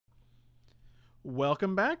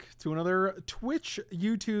Welcome back to another Twitch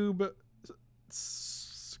YouTube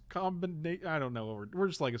combination. I don't know. We're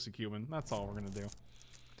just Legacy Cuban. That's all we're going to do.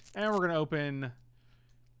 And we're going to open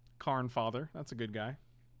Karn Father. That's a good guy.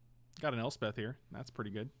 Got an Elspeth here. That's pretty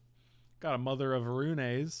good. Got a Mother of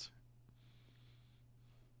Runes.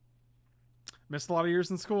 Missed a lot of years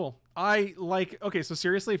in school. Okay, so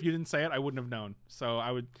seriously, if you didn't say it, I wouldn't have known. So I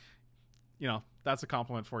would, that's a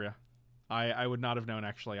compliment for you. I would not have known,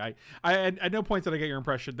 actually. I at no point did I get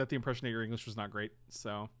the impression that your English was not great.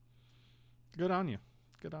 So, good on you.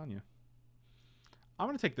 Good on you. I'm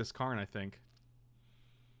going to take this Karn, I think.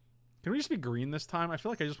 Can we just be green this time? I feel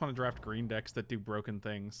like I just want to draft green decks that do broken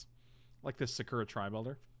things. Like this Sakura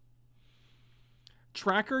Tri-Builder.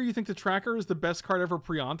 Tracker? You think the Tracker is the best card ever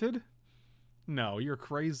pre-onted? No, you're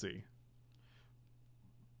crazy.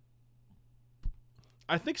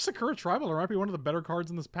 I think Sakura Tri-Builder might be one of the better cards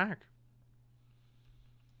in this pack.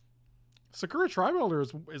 Sakura Tri-Builder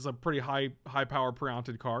is a pretty high power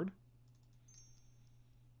pre-onted card.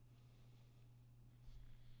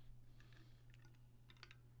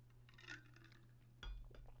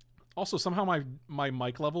 Also, somehow my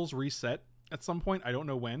mic levels reset at some point. I don't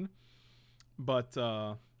know when. But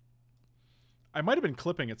I might have been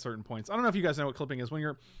clipping at certain points. I don't know if you guys know what clipping is. When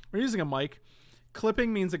you're using a mic,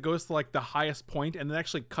 clipping means it goes to like the highest point and then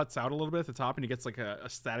actually cuts out a little bit at the top and it gets like a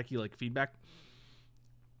staticky like feedback.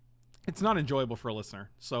 It's not enjoyable for a listener.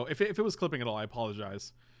 So if it was clipping at all, I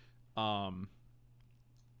apologize. I'm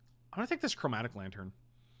going to take this Chromatic Lantern.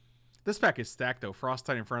 This pack is stacked, though. Frost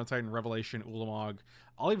Titan, Inferno Titan, Revelation, Ulamog.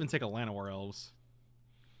 I'll even take a Llanowar Elves.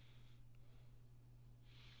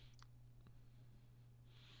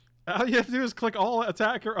 All you have to do is click all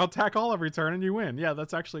attack or attack all every turn and you win. Yeah,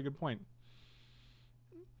 that's actually a good point.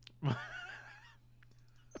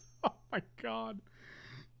 Oh my god.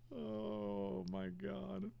 Oh my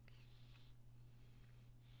god.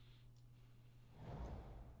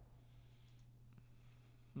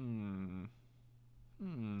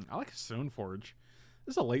 I like a Stoneforge.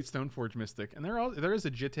 This is a late Stoneforge Mystic, and there is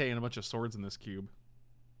a Jitte and a bunch of swords in this cube.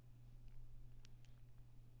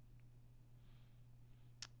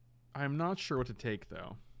 I'm not sure what to take,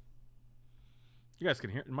 though. You guys can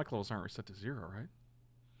hear. Mic levels aren't reset to 0, right?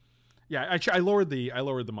 Yeah, I lowered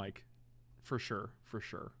the mic, for sure.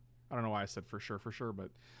 I don't know why I said for sure, but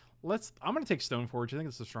I'm gonna take Stoneforge. I think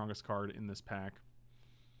it's the strongest card in this pack.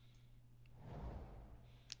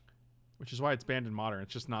 Which is why it's banned in Modern.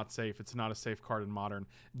 It's just not safe. It's not a safe card in Modern.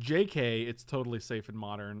 JK, it's totally safe in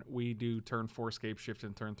Modern. We do turn 4 Scape Shift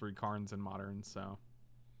and turn 3 Karns in Modern, so.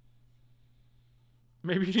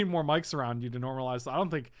 Maybe you need more mics around you to normalize.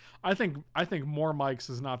 I think more mics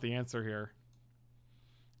is not the answer here.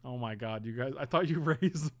 Oh my god, you guys. I thought you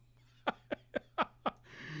raised.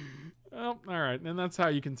 Well, alright. And that's how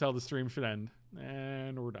you can tell the stream should end.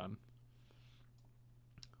 And we're done.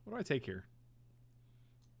 What do I take here?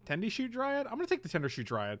 Tendy-Shoot Dryad? I'm going to take the Tendershoot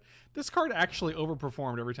Dryad. This card actually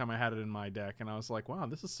overperformed every time I had it in my deck, and I was like, wow,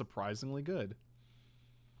 this is surprisingly good.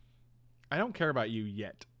 I don't care about you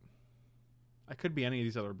yet. I could be any of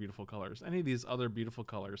these other beautiful colors. I think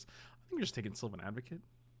I'm just taking Sylvan Advocate.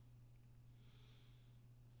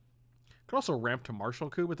 Could also ramp to Martial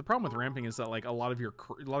Coup, but the problem with ramping is that like a lot of your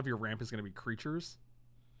ramp is going to be creatures.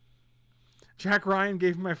 Jack Ryan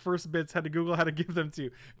gave me my first bits. Had to Google how to give them to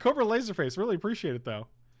you. Cobra Laserface, really appreciate it though.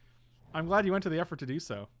 I'm glad you went to the effort to do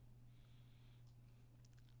so.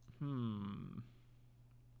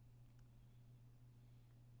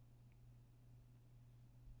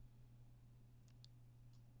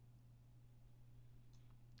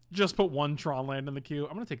 Just put one Tron land in the queue.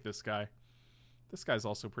 I'm going to take this guy. This guy's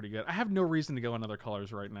also pretty good. I have no reason to go in other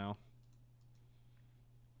colors right now.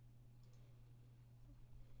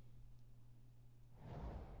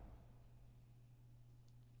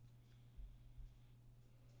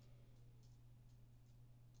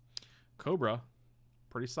 Cobra,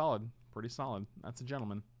 pretty solid. That's a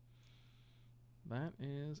gentleman. That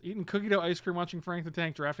is eating cookie dough ice cream, watching Frank the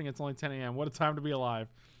Tank drafting. It's only 10 a.m. What a time to be alive.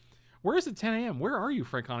 Where is it 10 a.m.? Where are you,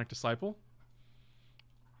 Franconic Disciple?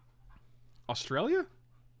 Australia?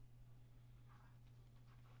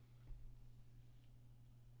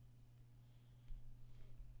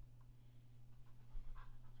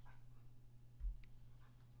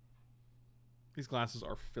 These glasses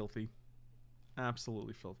are filthy.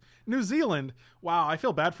 Absolutely filthy. New Zealand? Wow, I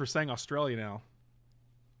feel bad for saying Australia now.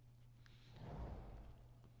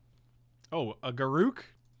 Oh, a Garuk?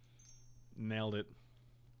 Nailed it.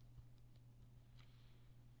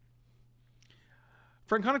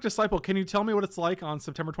 Franconic Disciple, can you tell me what it's like on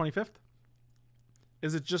September 25th?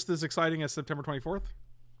 Is it just as exciting as September 24th?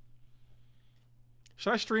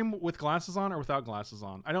 Should I stream with glasses on or without glasses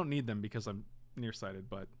on? I don't need them because I'm nearsighted,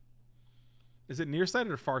 but is it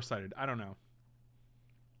nearsighted or farsighted? I don't know.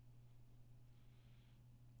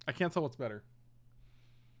 I can't tell what's better.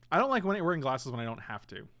 I don't like wearing glasses when I don't have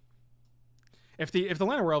to. If the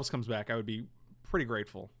Land of Werewolves comes back, I would be pretty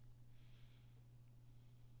grateful.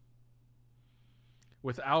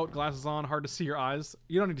 Without glasses on, hard to see your eyes.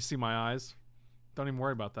 You don't need to see my eyes. Don't even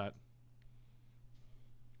worry about that.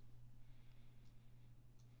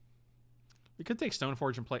 We could take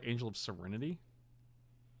Stoneforge and play Angel of Serenity.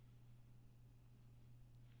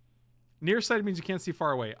 Nearsighted means you can't see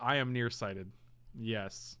far away. I am nearsighted.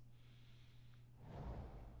 Yes.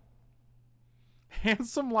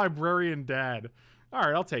 Handsome librarian dad. All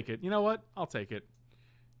right, I'll take it. You know what? I'll take it.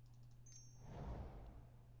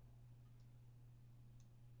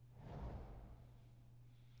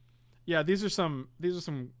 Yeah, these are some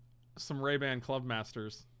Ray-Ban Club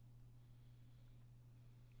Masters.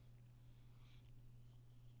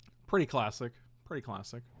 Pretty classic. Pretty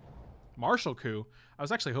classic. Martial Coup. I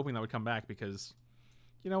was actually hoping that would come back because,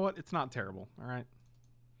 you know what? It's not terrible. All right.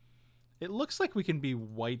 It looks like we can be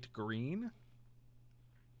white-green.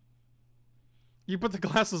 You put the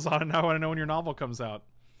glasses on and now I want to know when your novel comes out.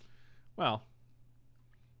 Well,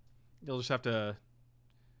 you'll just have to...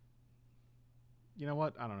 You know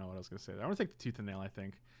what? I don't know what I was going to say there. I'm going to take the Tooth and Nail, I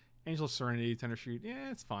think. Angel of Serenity, Tender Shoot.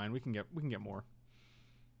 Yeah, it's fine. We can get more.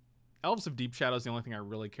 Elves of Deep Shadow is the only thing I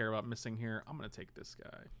really care about missing here. I'm going to take this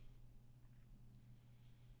guy.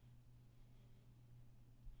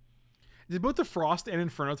 Did both the Frost and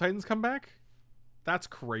Inferno Titans come back? That's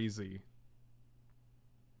crazy.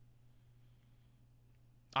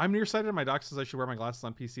 I'm nearsighted. My doc says I should wear my glasses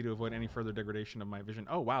on PC to avoid any further degradation of my vision.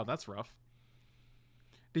 Oh, wow, that's rough.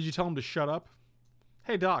 Did you tell him to shut up?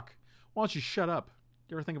 Hey, doc, why don't you shut up?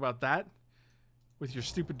 You ever think about that? With your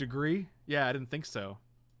stupid degree? Yeah, I didn't think so.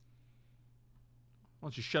 Why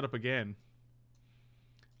don't you shut up again?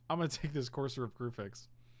 I'm going to take this Courser of Crufix.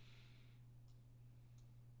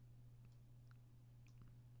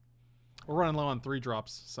 We're running low on 3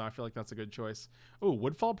 drops, so I feel like that's a good choice. Oh,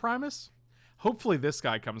 Woodfall Primus? Hopefully this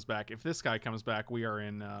guy comes back. If this guy comes back, we are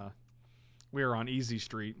on easy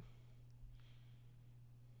street.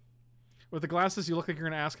 With the glasses, you look like you're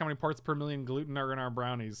going to ask how many parts per million gluten are in our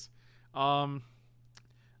brownies. Well,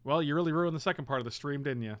 you really ruined the second part of the stream,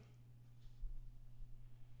 didn't you?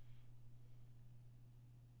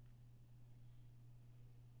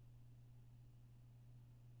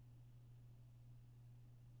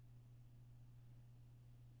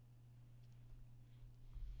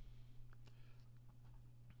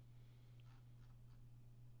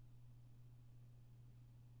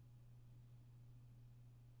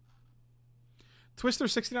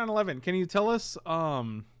 Twister6911, can you tell us, are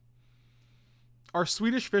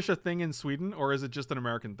Swedish fish a thing in Sweden, or is it just an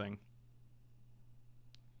American thing?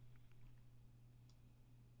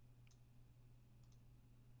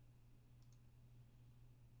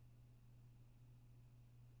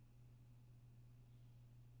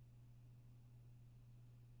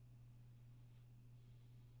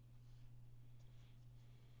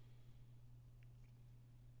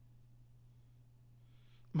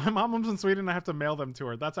 My mom lives in Sweden and I have to mail them to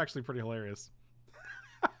her. That's actually pretty hilarious.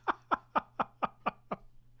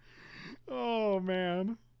 Oh,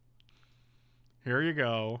 man. Here you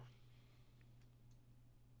go.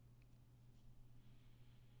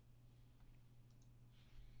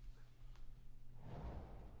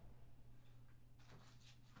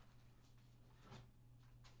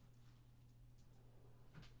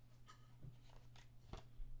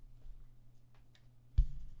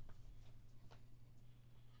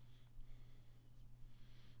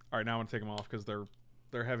 All right, now I want to take them off because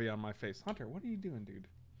they're heavy on my face. Hunter, what are you doing, dude?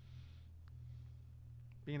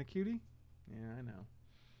 Being a cutie? Yeah, I know.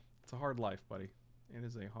 It's a hard life, buddy. It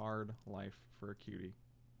is a hard life for a cutie.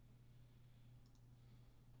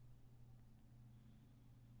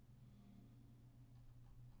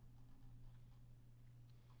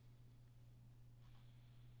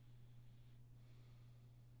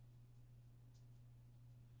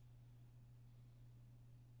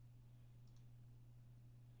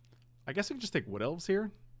 I guess we can just take Wood Elves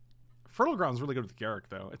here. Fertile Ground's really good with Garrick,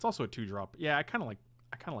 though. It's also a 2-drop. Yeah, I kind of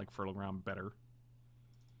like Fertile Ground better.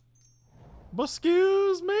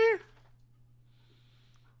 Excuse me.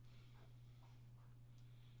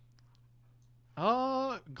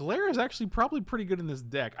 Glare is actually probably pretty good in this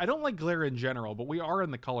deck. I don't like Glare in general, but we are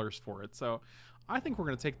in the colors for it, so I think we're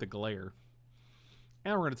going to take the Glare.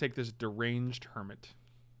 And we're going to take this Deranged Hermit.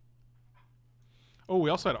 Oh, we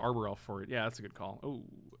also had Arbor Elf for it. Yeah, that's a good call. Oh,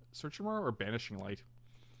 Search Remora or Banishing Light?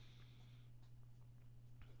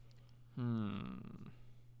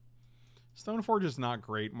 Stoneforge is not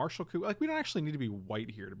great. Martial Coup, like, we don't actually need to be white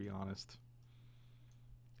here, to be honest.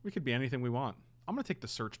 We could be anything we want. I'm going to take the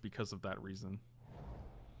search because of that reason.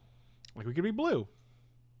 Like, we could be blue.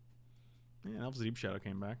 Yeah, Elves Deep Shadow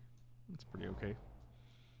came back. That's pretty okay.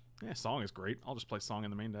 Yeah, Song is great. I'll just play Song in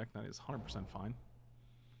the main deck. That is 100% fine.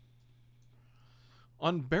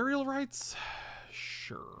 On Burial Rites?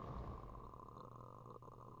 Sure.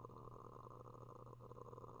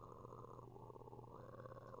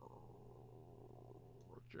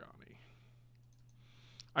 Johnny.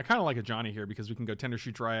 I kind of like a Johnny here because we can go Tender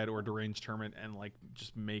Shoot Dryad or Deranged Hermit and, like,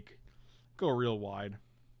 just go real wide.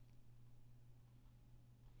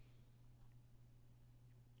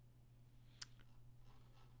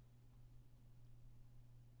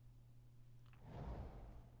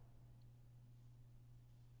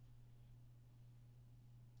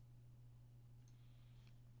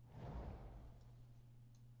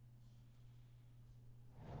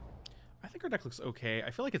 I think our deck looks okay.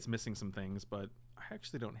 I feel like it's missing some things, but I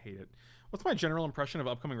actually don't hate it. What's my general impression of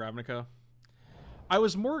upcoming Ravnica? I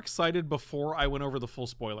was more excited before I went over the full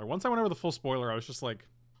spoiler. Once I went over the full spoiler, I was just like,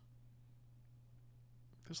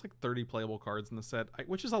 there's like 30 playable cards in the set,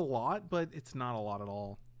 which is a lot, but it's not a lot at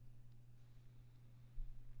all.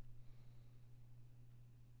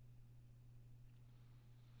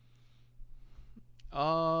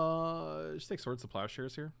 Just take Swords to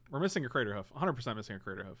Plowshares here. We're missing a Crater Hoof. 100% missing a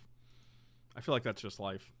Crater Hoof. I feel like that's just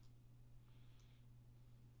life.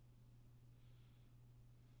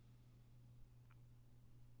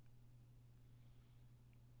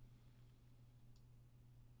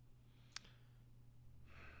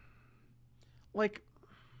 Like,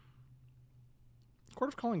 Court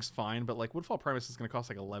of Calling's fine, but like Woodfall Primus is going to cost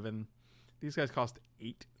like 11. These guys cost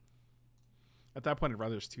 8. At that point, I'd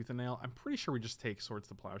rather just Tooth and Nail. I'm pretty sure we just take Swords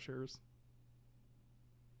to Plowshares.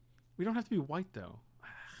 We don't have to be white, though.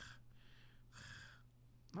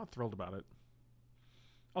 Not thrilled about it.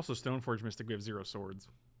 Also, Stoneforge Mystic, we have 0 swords.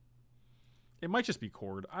 It might just be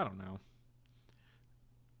Cord. I don't know.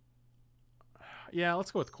 Yeah, let's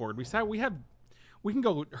go with Cord. We can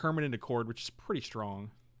go Hermit into Cord, which is pretty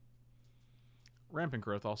strong. Rampant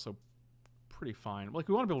Growth also pretty fine. Like,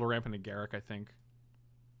 we want to be able to ramp into Garruk, I think.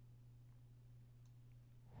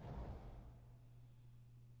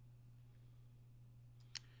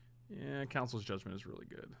 Yeah, Council's Judgment is really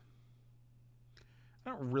good. I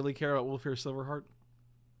don't really care about Wolfear Silverheart.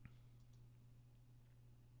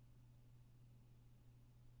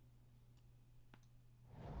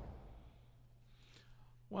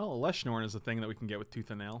 Well, Leshnorn is a thing that we can get with Tooth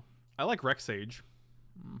and Nail. I like Rex Sage.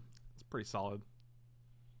 It's pretty solid.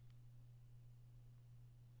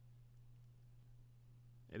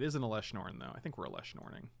 It isn't a Leshnorn, though. I think we're a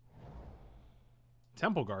Leshnorning.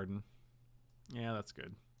 Temple Garden. Yeah, that's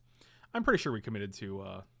good. I'm pretty sure we committed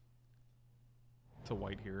to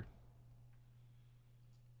white here.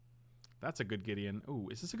 That's a good Gideon. Ooh,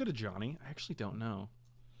 is this a good Johnny? I actually don't know.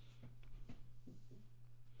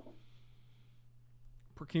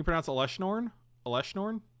 Can you pronounce Aleshnorn?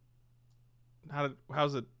 Aleshnorn?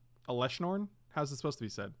 How's it? Aleshnorn? How's it supposed to be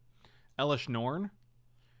said? Elishnorn?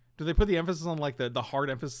 Do they put the emphasis on like the hard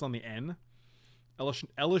emphasis on the N?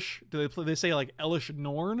 Elish? Do they say like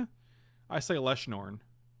Elishnorn? I say Aleshnorn.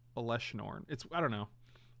 Aleshnorn. It's, I don't know.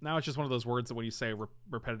 Now it's just one of those words that when you say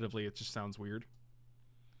repetitively, it just sounds weird.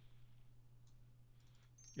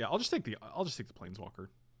 Yeah, I'll just take the Planeswalker.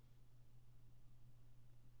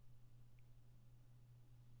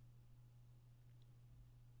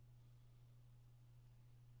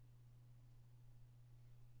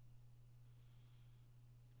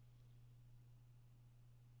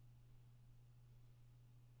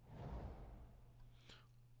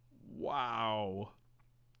 Wow.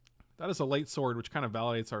 That is a late sword, which kind of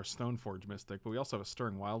validates our Stoneforge Mystic, but we also have a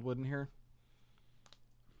Stirring Wildwood in here.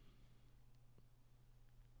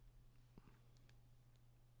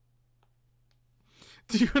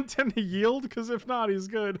 Do you intend to yield? Because if not, he's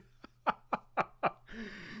good.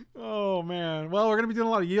 Oh, man. Well, we're going to be doing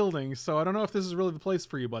a lot of yielding, so I don't know if this is really the place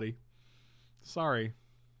for you, buddy. Sorry.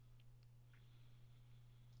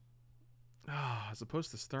 As opposed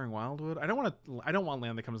to Stirring Wildwood? I don't want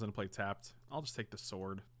land that comes into play tapped. I'll just take the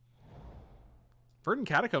sword. Verdant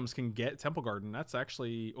Catacombs can get Temple Garden. That's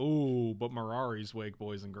actually... Oh, but Mirari's Wake,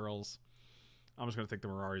 boys and girls. I'm just going to take the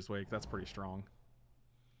Mirari's Wake. That's pretty strong.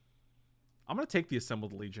 I'm going to take the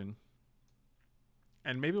Assembled Legion.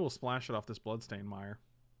 And maybe we'll splash it off this Bloodstained Mire.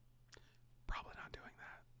 Probably not doing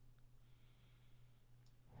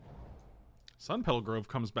that. Sunpetal Grove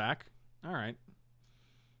comes back. All right.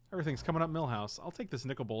 Everything's coming up Millhouse. I'll take this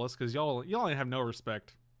Nicol Bolas because y'all have no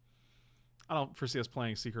respect. I don't foresee us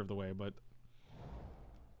playing Seeker of the Way, but...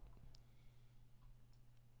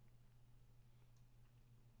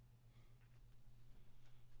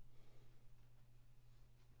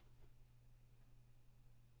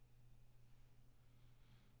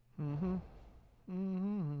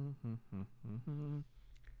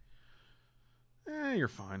 You're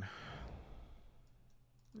fine.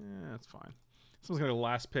 Yeah, that's fine. Someone's gonna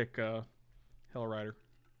last pick Hell Rider.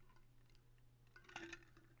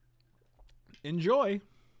 Enjoy.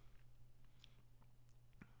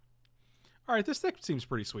 Alright, this deck seems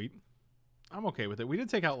pretty sweet. I'm okay with it. We did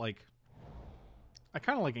take out, like... I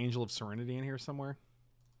kind of like Angel of Serenity in here somewhere.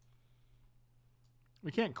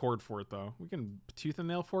 We can't chord for it, though. We can tooth and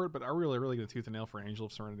nail for it, but are we really going to tooth and nail for Angel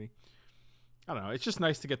of Serenity? I don't know. It's just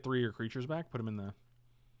nice to get 3 of your creatures back. Put them in the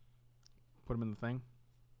thing.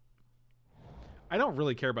 I don't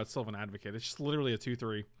really care about Sylvan Advocate. It's just literally a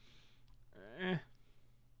 2/3.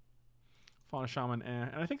 Fauna Shaman,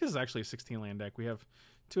 And I think this is actually a 16 land deck. We have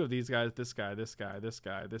 2 of these guys, this guy, this guy, this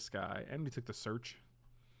guy, this guy, and we took the Search.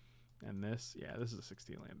 And this. Yeah, this is a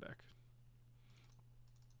 16 land deck.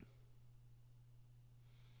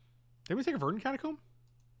 Did we take a Verdant Catacomb?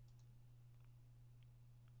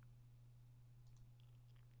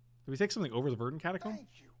 Did we take something over the Verdant Catacomb? Thank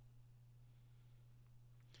you.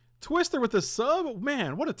 Twister with the sub?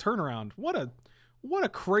 Man, what a turnaround. What a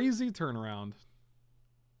crazy turnaround.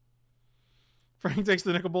 Frank takes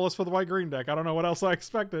the Nicol Bolas for the white-green deck. I don't know what else I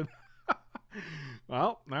expected.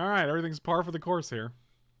 Well, alright. Everything's par for the course here.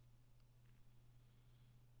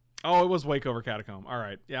 Oh, it was Wake over Catacomb.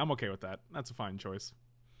 Alright. Yeah, I'm okay with that. That's a fine choice.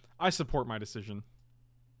 I support my decision.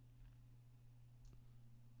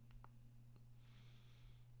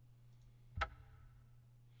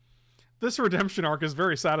 This redemption arc is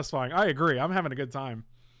very satisfying. I agree. I'm having a good time.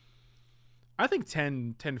 I think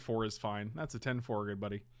 10-4 is fine. That's a 10-4, good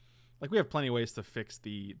buddy. Like, we have plenty of ways to fix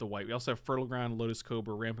the white. We also have Fertile Ground, Lotus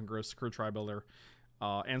Cobra, Rampant Growth, Secure Tri-Builder,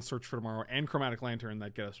 and Search for Tomorrow, and Chromatic Lantern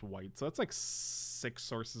that get us white. So that's like 6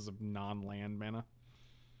 sources of non-land mana.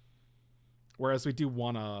 Whereas we do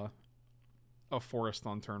want a forest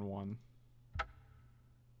on turn 1.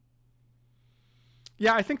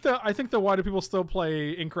 Yeah, I think the why do people still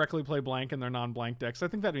incorrectly play blank in their non-blank decks? I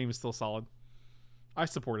think that meme is still solid. I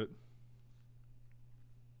support it.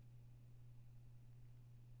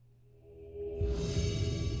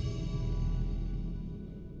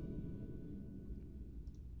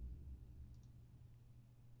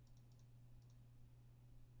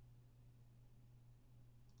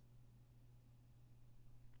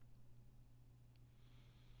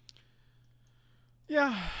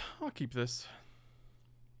 Yeah, I'll keep this.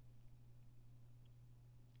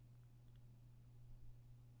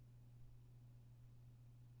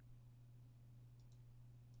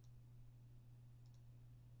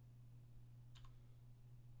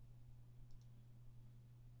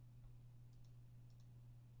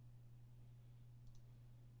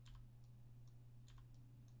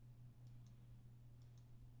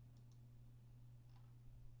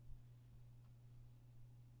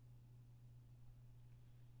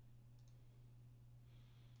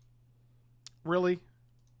 Really?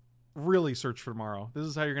 Really Search for Tomorrow. This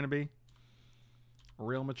is how you're going to be?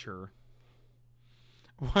 Real mature.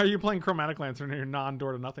 Why are you playing Chromatic Lantern in your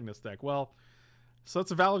non-door to nothingness deck? Well, so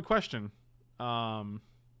that's a valid question. I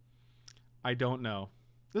don't know.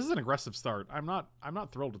 This is an aggressive start. I'm not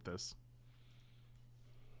thrilled with this.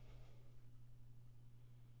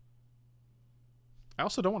 I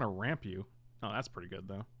also don't want to ramp you. Oh, that's pretty good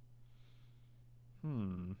though.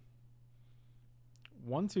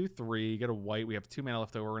 1, 2, 3. Get a white. We have 2 mana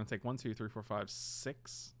left over. We're gonna take 1, 2, 3, 4, 5,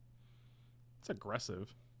 6. It's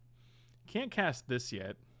aggressive. Can't cast this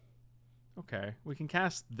yet. Okay, we can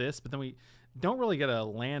cast this, but then we don't really get a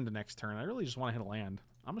land next turn. I really just want to hit a land.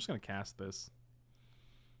 I'm just gonna cast this.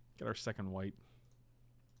 Get our second white.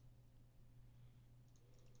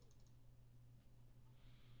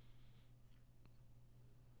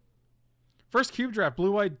 First cube draft,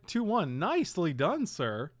 blue-white 2-1. Nicely done,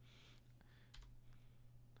 sir.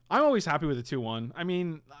 I'm always happy with a 2-1. I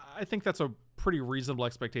mean, I think that's a pretty reasonable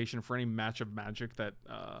expectation for any match of Magic that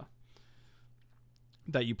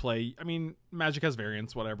that you play. I mean, Magic has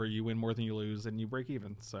variance, whatever. You win more than you lose, and you break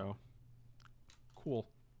even. So, cool.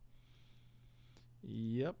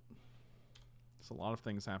 Yep. There's a lot of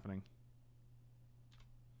things happening.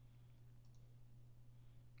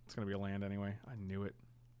 It's going to be a land anyway. I knew it.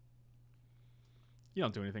 You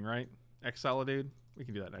don't do anything, right? Exile a dude? We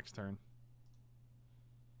can do that next turn.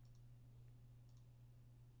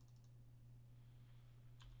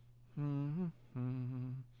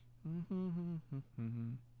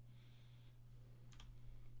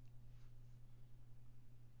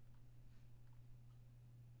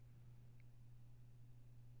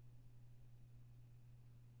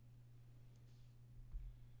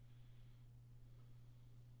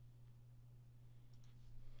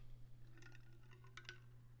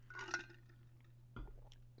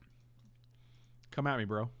 Come at me,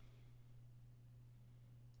 bro.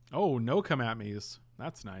 Oh, no come at me's.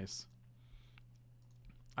 That's nice.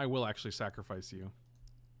 I will actually sacrifice you.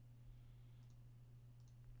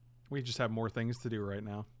 We just have more things to do right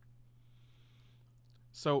now.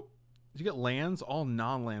 So, you get lands? All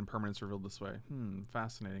non-land permanents revealed this way.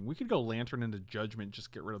 Fascinating. We could go Lantern into Judgment,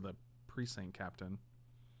 just get rid of the Precinct Captain.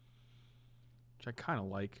 Which I kind of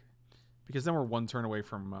like. Because then we're one turn away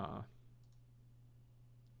from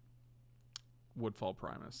Woodfall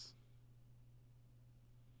Primus.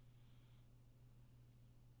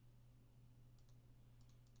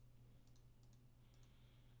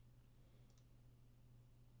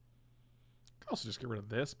 Could also just get rid of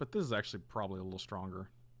this, but this is actually probably a little stronger.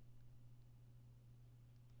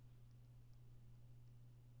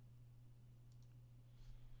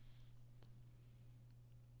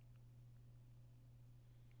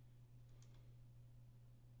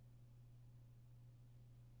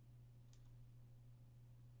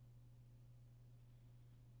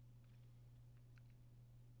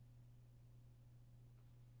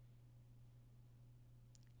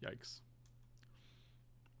 Yikes.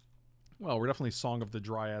 Well, we're definitely Song of the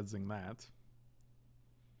Dryadsing that.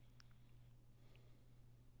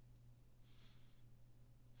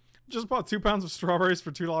 Just bought 2 pounds of strawberries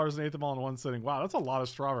for $2 and ate them all in one sitting. Wow, that's a lot of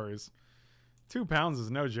strawberries. 2 pounds is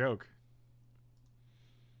no joke.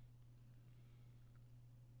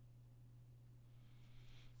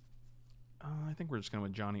 I think we're just going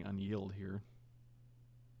with Johnny Unyield here.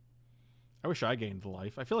 I wish I gained the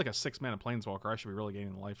life. I feel like a 6-mana Planeswalker. I should be really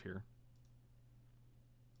gaining the life here.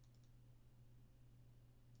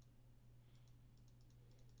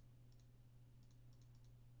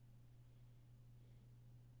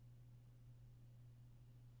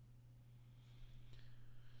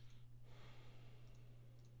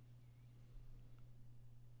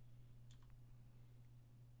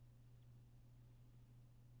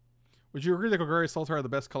 Would you agree that Golgari Sultai are the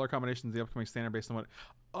best color combinations in the upcoming standard based on what?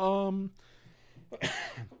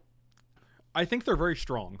 I think they're very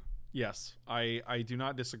strong. Yes, I do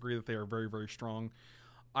not disagree that they are very, very strong.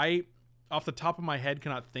 I, off the top of my head,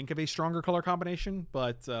 cannot think of a stronger color combination,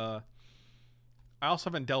 but I also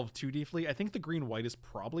haven't delved too deeply. I think the green-white is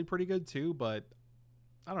probably pretty good too, but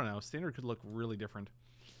I don't know. Standard could look really different.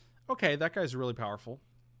 Okay, that guy's really powerful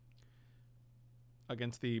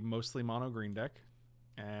against the mostly mono-green deck.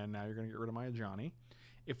 And now you're going to get rid of my Johnny.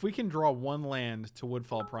 If we can draw one land to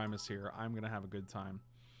Woodfall Primus here, I'm going to have a good time.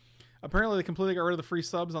 Apparently, they completely got rid of the free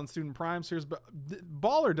subs on Student Primes. Here's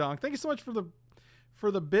Baller Dunk. Thank you so much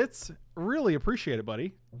for the bits. Really appreciate it,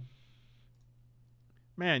 buddy.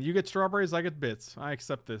 Man, you get strawberries, I get bits. I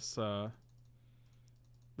accept this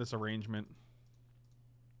this arrangement.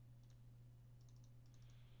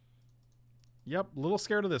 Yep, a little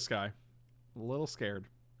scared of this guy. A little scared.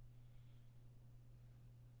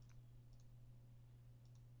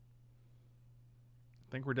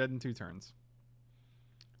 I think we're dead in 2 turns.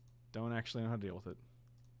 Don't actually know how to deal with it.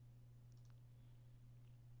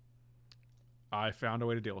 I found a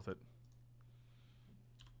way to deal with it.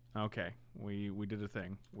 Okay, we did a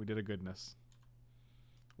thing. We did a goodness.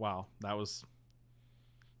 Wow, that was...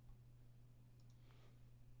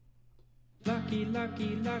 Lucky,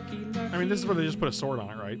 lucky, lucky, lucky. I mean, this is where they just put a sword on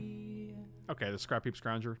it, right? Okay, the Scrap Heap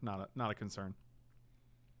Scrounger, not a concern.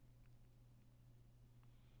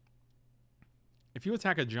 If you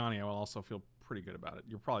attack a Johnny, I will also feel pretty good about it.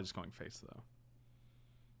 You're probably just going face, though.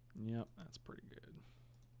 Yep, that's pretty good.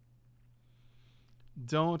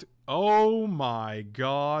 Don't... Oh, my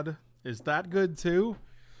God. Is that good, too?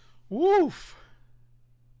 Woof.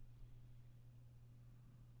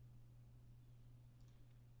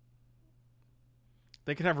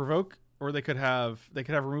 They could have Revoke, or they could have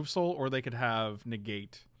Remove Soul, or they could have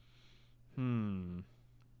Negate.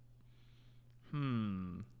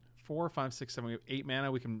 4, 5, 6, 7. We have 8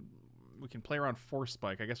 mana. We can play around Force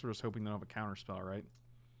Spike. I guess we're just hoping they don't have a counter spell, right?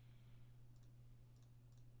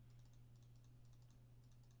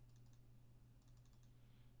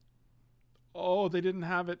 Oh, they didn't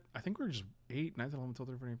have it. I think we're just 8, 9, 11, 12,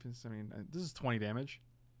 13, 14, 15, 17. This is 20 damage.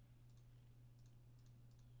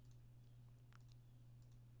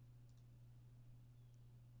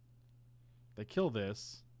 They kill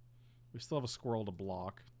this. We still have a squirrel to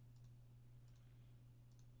block.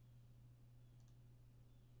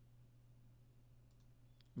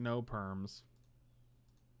 No perms.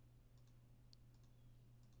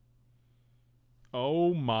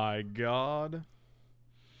 Oh my God.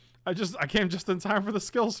 I came just in time for the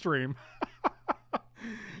skill stream.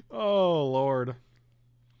 Oh Lord.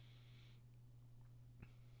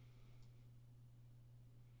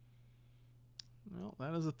 Well,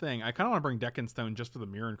 that is a thing. I kind of want to bring Deccan Stone just for the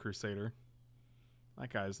Mirren Crusader. That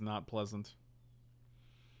guy's not pleasant.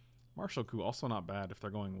 Marshall Coup also not bad if they're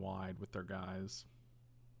going wide with their guys.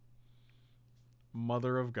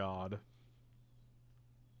 Mother of God.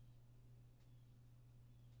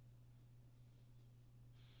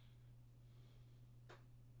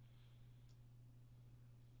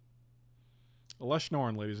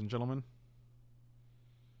 Leshnorn, ladies and gentlemen.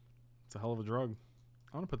 It's a hell of a drug.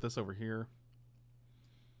 I want to put this over here.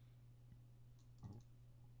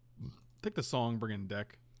 Take the song, bring in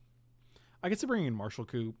deck. I could see bringing in Marshall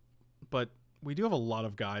Coup, but we do have a lot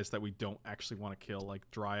of guys that we don't actually want to kill, like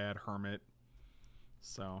Dryad, Hermit.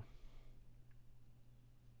 So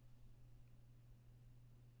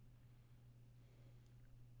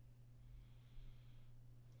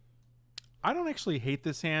I don't actually hate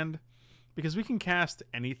this hand because we can cast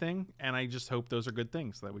anything, and I just hope those are good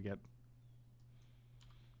things that we get.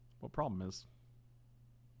 What problem is?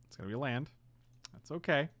 It's going to be a land. That's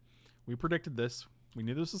okay. We predicted this. We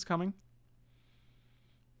knew this was coming.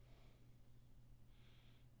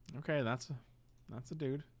 Okay, that's a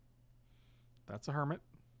dude. That's a hermit.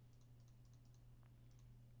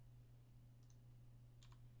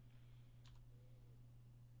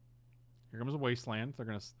 Here comes a wasteland. They're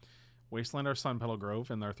going to wasteland our Sun Petal Grove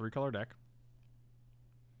in their 3-color deck.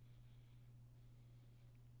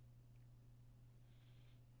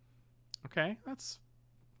 Okay, it's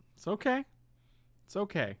okay. It's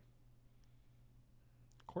okay.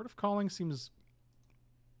 Court of Calling seems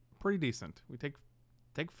pretty decent. We take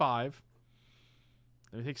 5.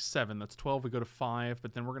 Then we take 7. That's 12. We go to 5,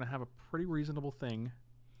 but then we're going to have a pretty reasonable thing.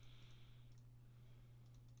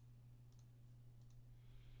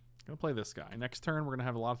 Going to play this guy. Next turn, we're going to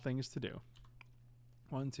have a lot of things to do.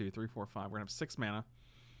 1, 2, 3, 4, 5. We're going to have 6 mana.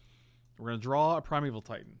 We're going to draw a Primeval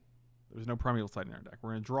Titan. There's no Primeval Titan in our deck.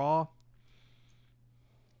 We're going to draw...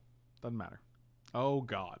 Doesn't matter. Oh,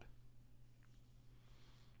 God.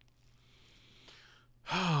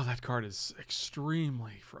 Oh, that card is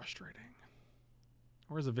extremely frustrating.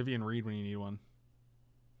 Where's a Vivian Reed when you need one?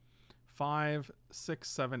 5, 6,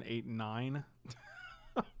 7, 8, 9.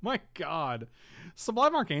 Oh my God.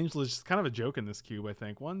 Sublime Archangel is just kind of a joke in this cube, I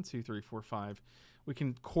think. 1, 2, 3, 4, 5. We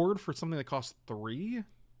can cord for something that costs 3.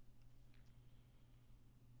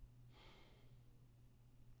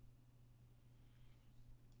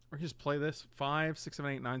 Or just play this. 5, 6,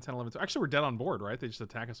 7, 8, 9, 10, 11, 12. Actually, we're dead on board, right? They just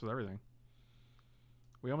attack us with everything.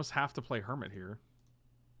 We almost have to play Hermit here.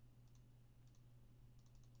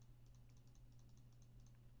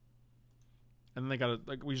 And then they gotta,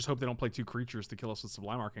 like, we just hope they don't play 2 creatures to kill us with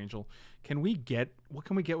Sublime Archangel. Can we get, what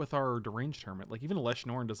can we get with our Deranged Hermit? Like, even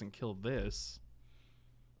Leshnorn doesn't kill this.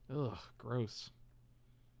 Ugh, gross.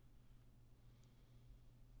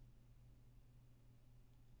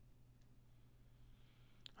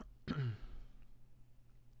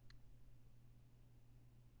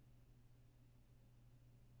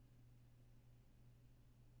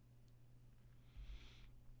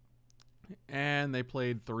 And they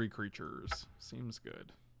played 3 creatures. Seems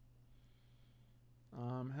good.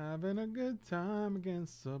 I'm having a good time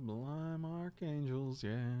against Sublime Archangels,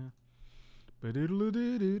 yeah.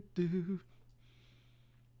 Ba-doodle-doo-doo-doo.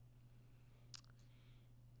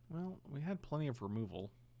 Well, we had plenty of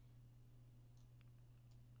removal.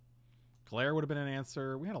 Glare would have been an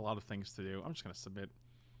answer. We had a lot of things to do. I'm just going to submit.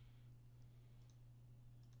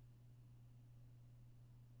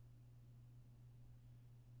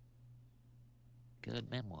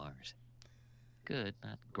 Good memoirs. Good,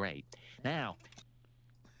 not great. Now,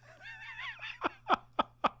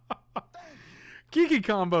 Kiki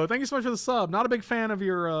Combo, thank you so much for the sub. Not a big fan of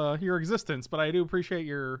your existence, but I do appreciate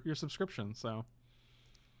your subscription. So,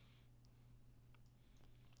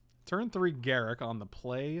 turn 3 Garrick on the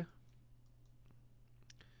play.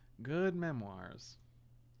 Good memoirs.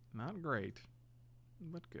 Not great,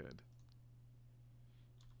 but good.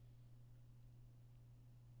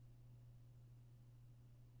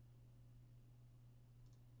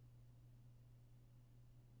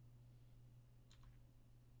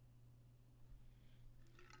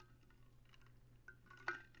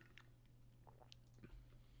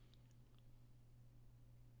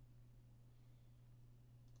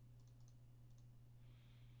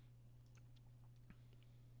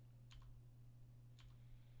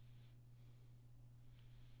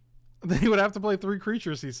 Then he would have to play 3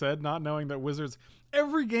 creatures, he said, not knowing that Wizards...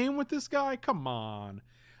 Every game with this guy? Come on.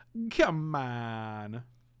 Come on.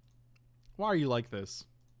 Why are you like this?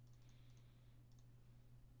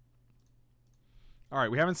 Alright,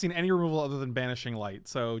 we haven't seen any removal other than Banishing Light,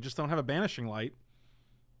 so just don't have a Banishing Light.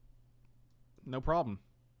 No problem.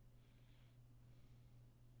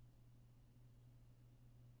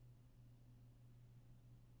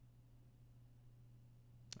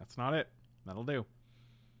 That's not it. That'll do.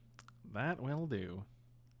 That will do.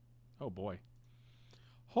 Oh boy.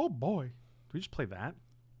 Oh boy. Do we just play that?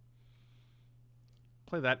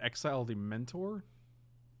 Play that, exile the mentor?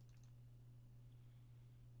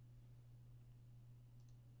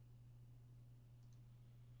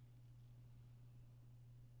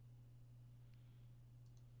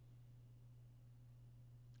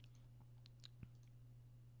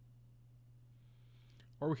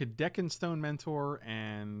 Or we could deck and stone mentor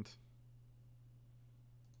and...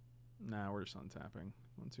 Nah, we're just untapping.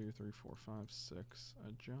 1, 2, 3, 4, 5, 6.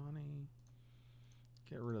 A Johnny.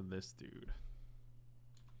 Get rid of this dude.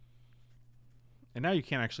 And now you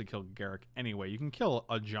can't actually kill Garrick anyway. You can kill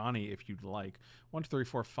a Johnny if you'd like. 1, 2, 3,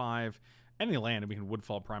 4, 5. Any land, and we can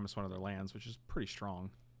Woodfall Primus one of their lands, which is pretty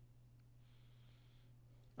strong.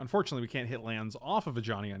 Unfortunately, we can't hit lands off of a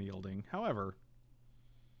Johnny Unyielding. However,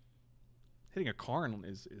 hitting a Karn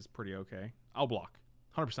is pretty okay. I'll block.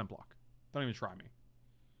 100% block. Don't even try me.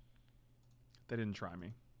 They didn't try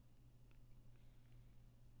me.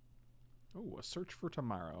 Oh, a Search for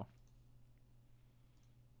Tomorrow.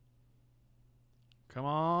 Come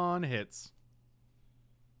on, hits.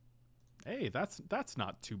 Hey, that's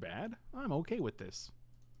not too bad. I'm okay with this.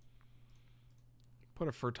 Put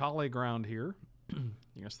a Fertale Ground here. You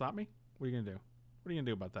gonna stop me? What are you gonna do? What are you gonna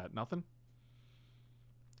do about that? Nothing?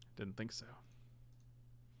 Didn't think so.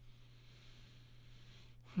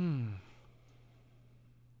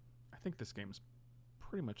 I think this game's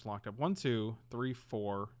pretty much locked up. 1, 2, 3,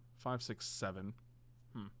 4, 5, 6, 7.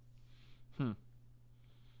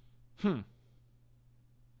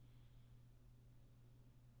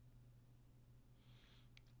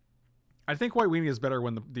 I think White Weenie is better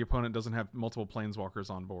when the opponent doesn't have multiple Planeswalkers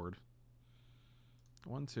on board.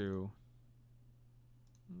 1, 2,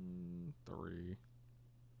 3.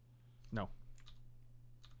 No.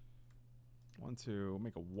 1, 2.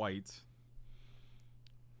 Make a white.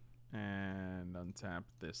 And untap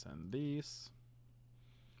this and these.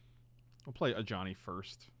 We'll play a Johnny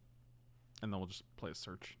first. And then we'll just play a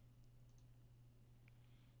Search.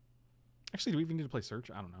 Actually, do we even need to play Search?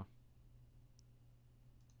 I don't know.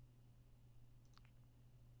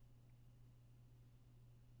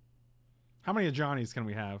 How many Johnnies can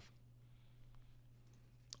we have?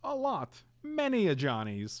 A lot. Many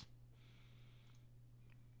Johnnies.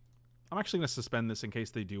 I'm actually going to suspend this in case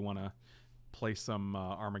they do want to play some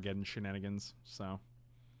Armageddon shenanigans. So.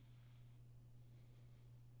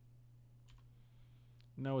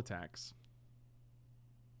 No attacks.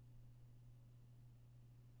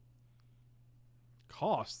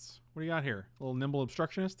 Costs. What do you got here? A little Nimble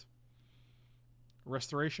Obstructionist?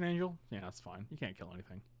 Restoration Angel? Yeah, that's fine. You can't kill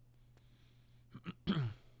anything.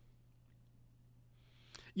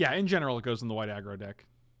 Yeah, in general, it goes in the white aggro deck.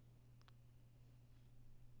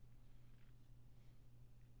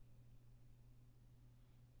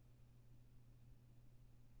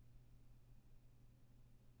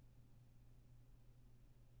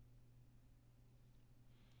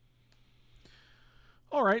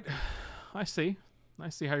 All right. I see. I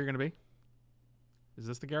see how you're going to be. Is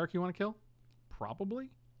this the Garrick you want to kill?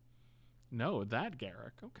 Probably. No, that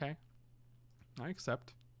Garrick. Okay. I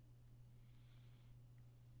accept.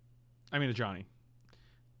 I mean a Johnny.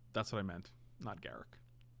 That's what I meant. Not Garrick.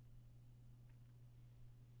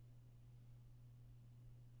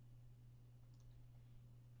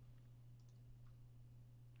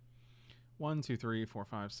 One, two, three, 4,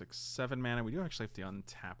 5, 6, 7 mana. We do actually have to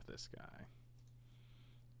untap this guy.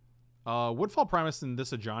 Woodfall Primus in this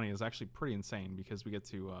Johnny is actually pretty insane because we get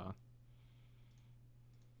to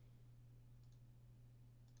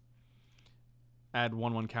add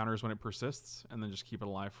 1/1 counters when it persists and then just keep it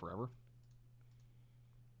alive forever.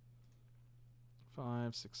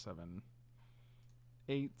 5, 6, 7,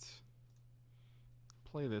 8.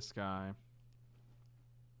 Play this guy.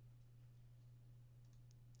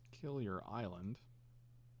 Kill your island.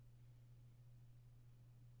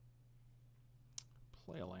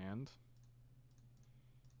 Play a land.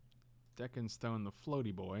 Deck and stone the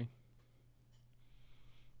floaty boy.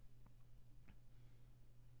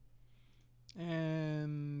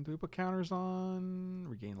 And do we put counters on?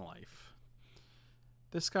 Regain life.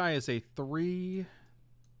 This guy is a 3.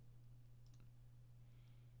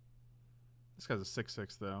 This guy's a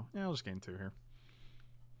 6/6 though. Yeah, I'll just gain 2 here.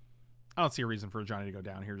 I don't see a reason for Johnny to go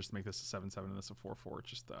down here just to make this a 7/7 and this a 4/4. It's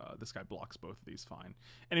just this guy blocks both of these fine.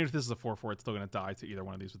 And even if this is a 4/4, it's still going to die to either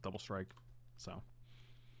one of these with double strike. So.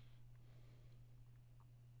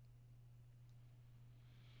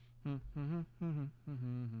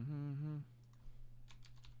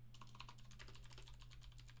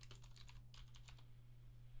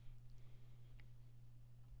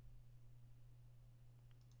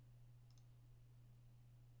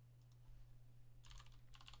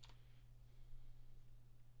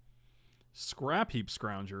 Scrap heap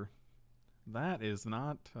scrounger. That is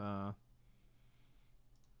not a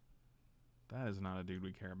dude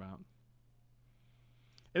we care about.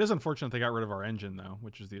 It is unfortunate they got rid of our engine though,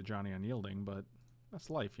 which is the Ajani Unyielding, but that's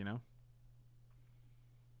life, you know.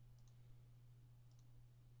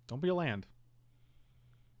 Don't be a land.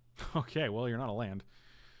 Okay, well you're not a land.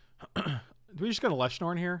 Do we just got a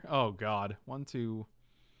Leshnorn here? Oh god. 1, 2,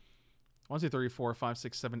 3, 4, 5,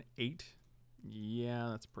 6, 7, 8. Yeah,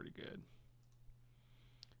 that's pretty good.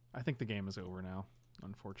 I think the game is over now,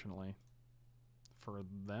 unfortunately. For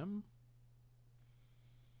them?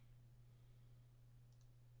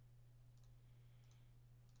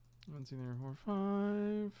 One, two, three, four,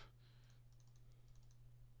 five.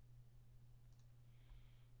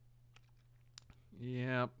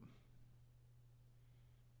 Yep.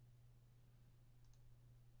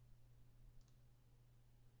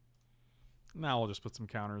 Now we'll just put some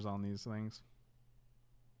counters on these things.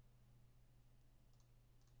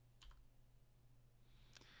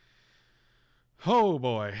 Oh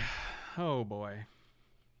boy. Oh boy.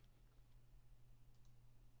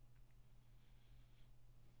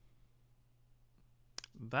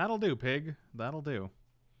 That'll do, pig. That'll do.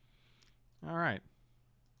 All right.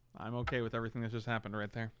 I'm okay with everything that just happened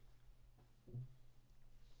right there.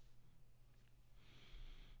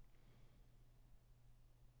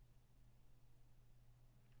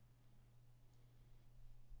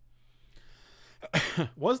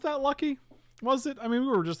 Was that lucky? Was it? I mean, we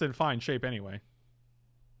were just in fine shape anyway.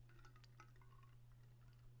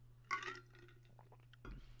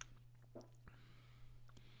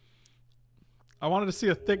 I wanted to see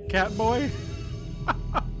a thick cat boy.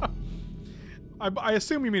 I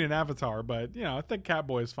assume you mean an avatar, but, you know, a thick cat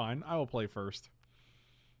boy is fine. I will play first.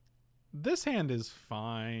 This hand is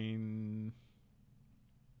fine.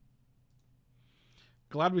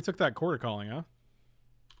 Glad we took that quarter calling, huh?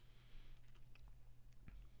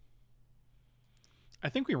 I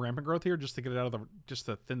think we rampant growth here just to get it out of the, just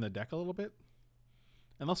to thin the deck a little bit.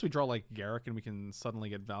 Unless we draw like Garrick and we can suddenly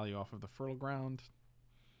get value off of the fertile ground.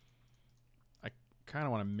 I kind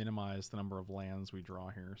of want to minimize the number of lands we draw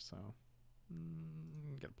here, so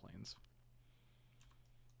get plains.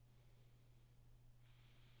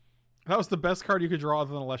 That was the best card you could draw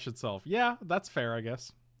other than Lesh itself. Yeah, that's fair, I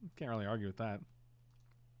guess. Can't really argue with that.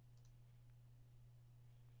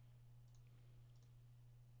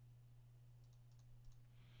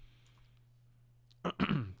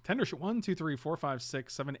 Tender 1, 2, 3, 4, 5,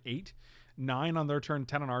 6, 7, 8, 9 on their turn,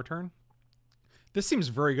 10 on our turn. This seems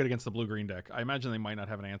very good against the blue-green deck. I imagine they might not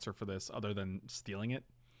have an answer for this other than stealing it.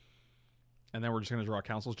 And then we're just going to draw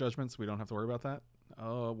Council's Judgment, so we don't have to worry about that.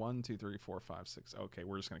 1, 2, 3, 4, 5, 6. Okay,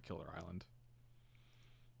 we're just going to kill their island.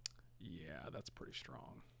 Yeah, that's pretty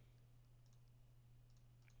strong.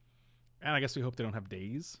 And I guess we hope they don't have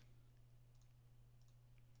days.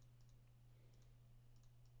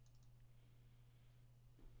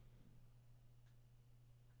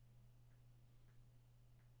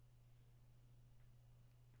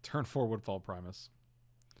 Turn 4 Woodfall Primus.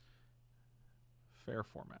 Fair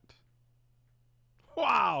format.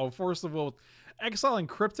 Wow! Force of Will. Exile and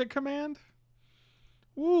Cryptic Command?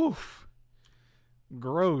 Woof.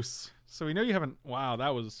 Gross. So we know you haven't... Wow,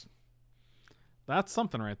 that was... That's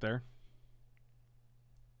something right there.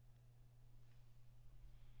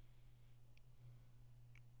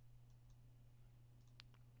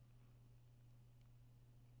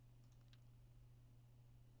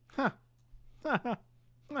 Huh.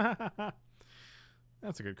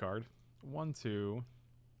 That's a good card. 1, 2,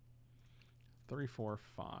 3, 4,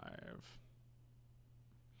 5.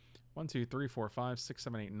 1, 2, 3, 4, 5, 6,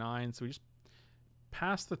 7, 8, 9. So we just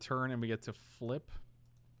pass the turn and we get to flip.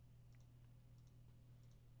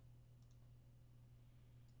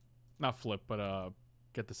 Not flip, but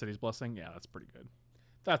get the city's blessing. Yeah, that's pretty good.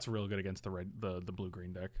 That's real good against the the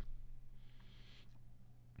blue-green deck.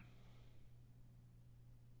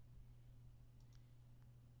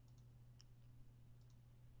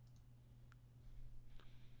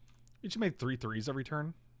 You should make 3 3s every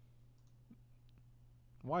turn.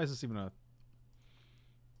 Why is this even a...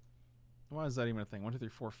 Why is that even a thing? 1, 2, 3,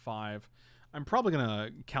 4, 5. I'm probably going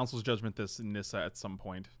to Council's Judgment this Nissa at some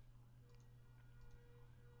point.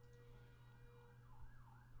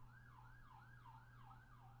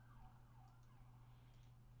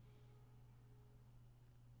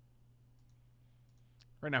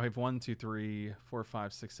 Right now we have 1, 2, 3, 4,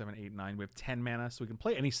 5, 6, 7, 8, 9. We have 10 mana, so we can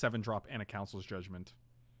play any 7-drop and a Council's Judgment.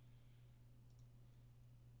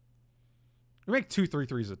 We make 2 3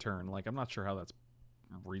 3s a turn. Like, I'm not sure how that's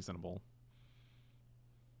reasonable.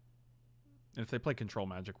 And if they play Control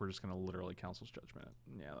Magic, we're just going to literally Council's Judgment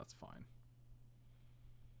it. Yeah, that's fine.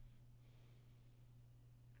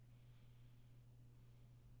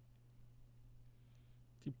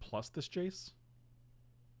 Do you plus this Jace?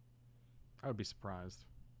 I would be surprised.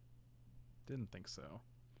 Didn't think so.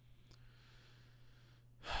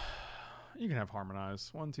 You can have Harmonize.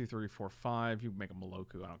 1, 2, 3, 4, 5. You make a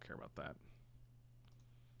Moloku. I don't care about that.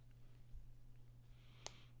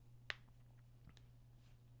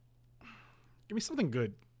 Give me something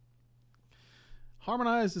good.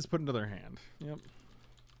 Harmonize is put into their hand. Yep.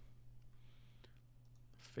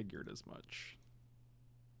 Figured as much.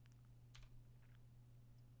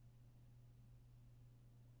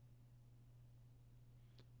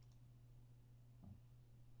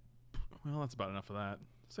 Well, that's about enough of that.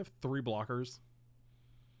 So I have 3 blockers.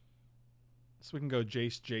 So we can go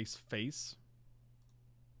Jace, Jace, face.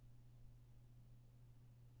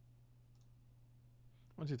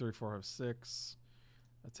 1, 2, 3, 4, 5, 6.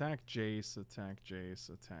 Attack Jace, attack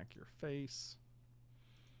Jace, attack your face.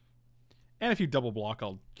 And if you double block,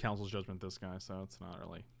 I'll Council's Judgment this guy, so it's not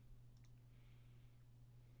really.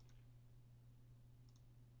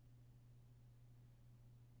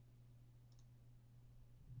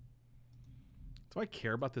 Do I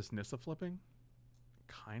care about this Nissa flipping?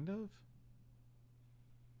 Kind of.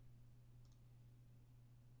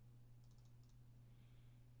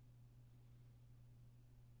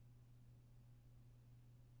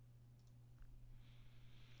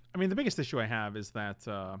 I mean, the biggest issue I have is that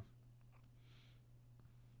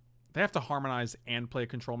they have to harmonize and play a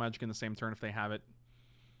control magic in the same turn if they have it.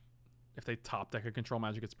 If they top deck a control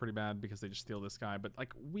magic, it's pretty bad because they just steal this guy. But,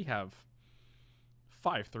 like, we have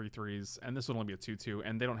 5 3/3s, and this would only be a 2/2,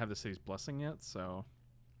 and they don't have the City's Blessing yet, so.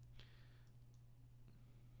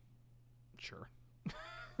 Sure.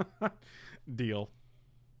 Deal.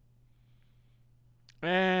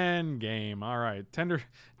 And game. All right. Tender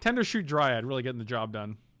Shoot Dryad, really getting the job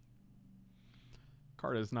done.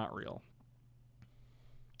 Card is not real.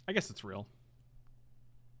 I guess it's real.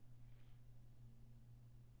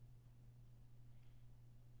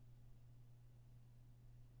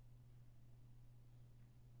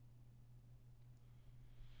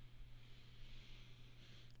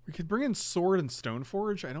 We could bring in Sword and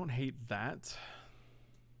Stoneforge. I don't hate that.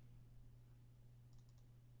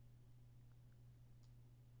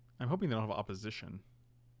 I'm hoping they don't have opposition.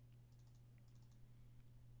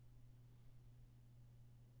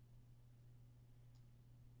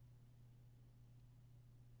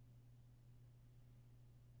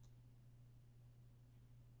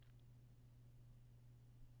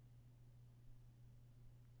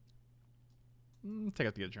 Take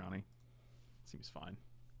out the Johnny. Seems fine.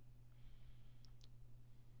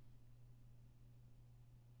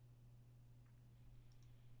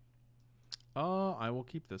 I will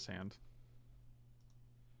keep this hand.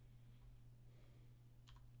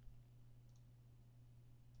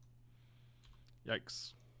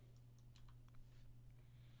 Yikes.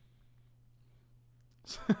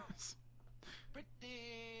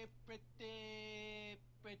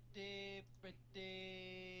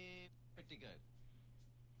 Pretty good.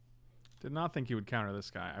 Did not think he would counter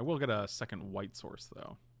this guy. I will get a second white source,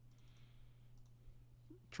 though.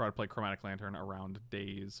 Try to play Chromatic Lantern around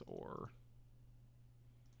Daze or...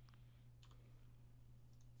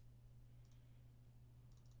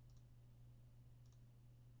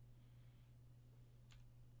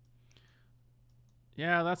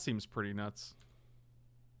 Yeah, that seems pretty nuts.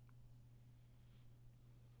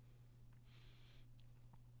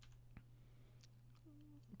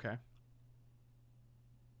 Okay.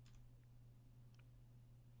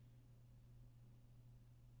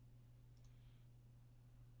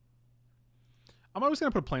 I'm always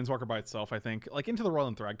going to put Planeswalker by itself, I think. Like, Into the Royal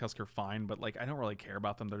and Thragtusk are fine, but, like, I don't really care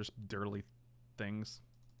about them. They're just dirty things.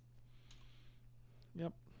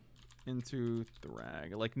 Yep. Into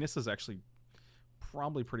Thrag. Like, Nissa's actually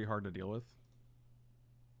probably pretty hard to deal with.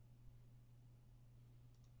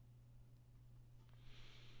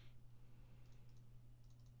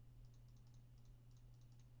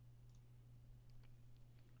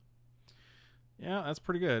 Yeah, that's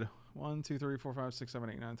pretty good. 1, 2, 3, 4, 5, 6, 7,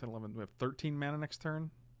 8, 9, 10, 11. We have 13 mana next turn.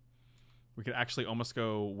 We could actually almost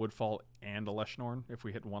go Woodfall and a Leshnorn if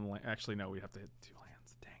we hit one land. Actually, no, we'd have to hit 2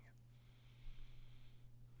 lands. Dang it.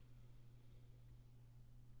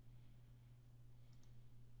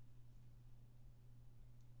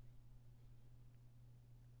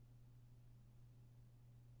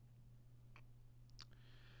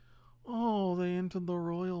 Oh, they entered the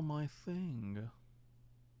Royal, my thing.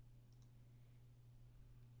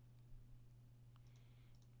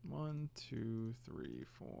 1, 2, 3,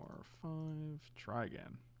 4, 5. Try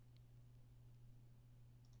again.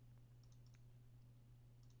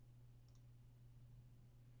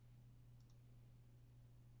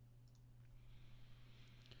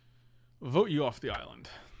 Vote you off the island.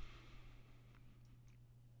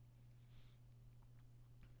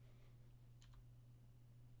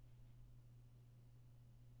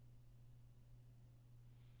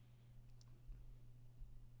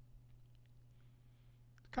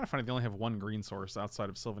 Kind of funny they only have one green source outside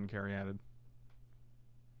of Sylvan Caryatid.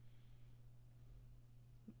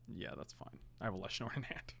 Yeah, that's fine. I have a Leshnorn in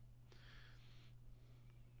hand.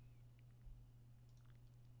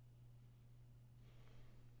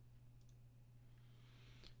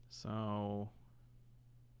 So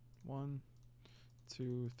 1,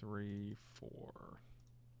 2, 3, 4.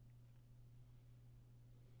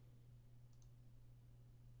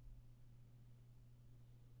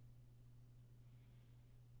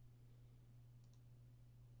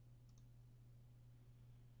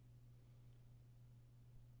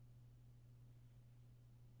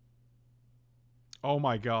 Oh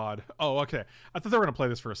my god. Oh, okay. I thought they were going to play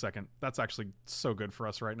this for a second. That's actually so good for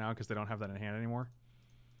us right now because they don't have that in hand anymore.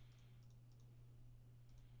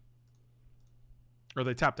 Or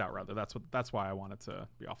they tapped out rather. That's why I wanted to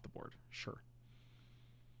be off the board. Sure.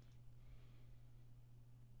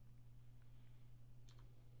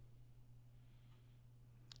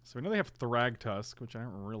 So we know they have Thragtusk, which I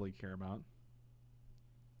don't really care about.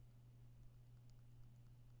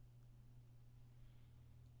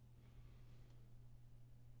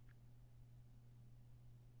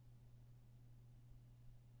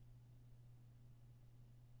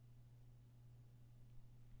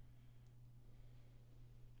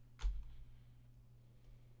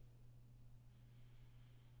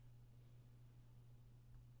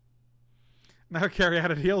 Now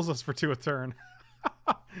Caryatid heals us for 2 a turn.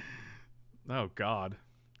 Oh god.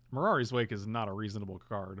 Mirari's Wake is not a reasonable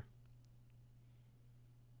card.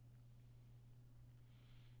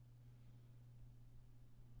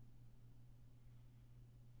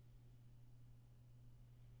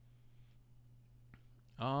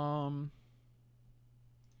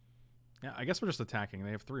 Yeah, I guess we're just attacking.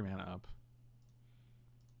 They have 3 mana up.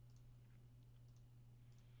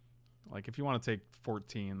 Like, if you want to take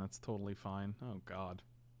 14, that's totally fine. Oh, God.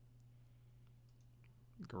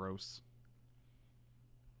 Gross.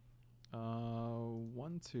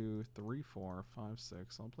 1, 2, 3, 4, 5,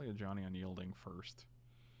 6. I'll play a Johnny Unyielding first.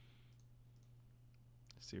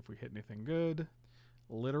 See if we hit anything good.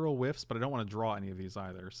 Literal whiffs, but I don't want to draw any of these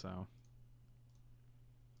either, so...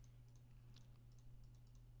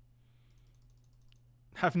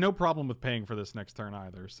 Have no problem with paying for this next turn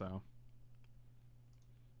either, so...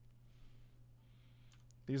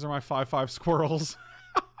 These are my 5/5 squirrels.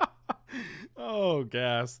 Oh,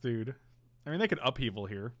 gas, dude. I mean, they could upheaval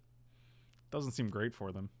here. Doesn't seem great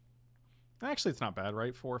for them. Actually, it's not bad,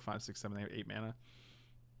 right? 4, 5, 6, 7, they have 8 mana.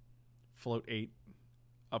 Float 8.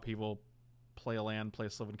 Upheaval. Play a land, play a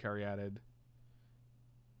Sylvan Caryatid.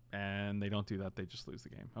 And they don't do that, they just lose the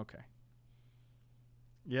game. Okay.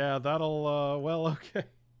 Yeah, that'll, well, okay.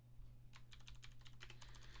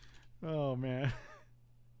 Oh, man.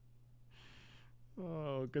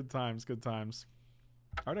 Oh, good times, good times.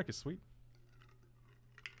 Our deck is sweet.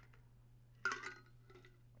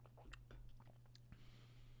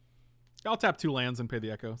 I'll tap 2 lands and pay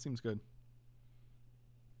the Echo. Seems good.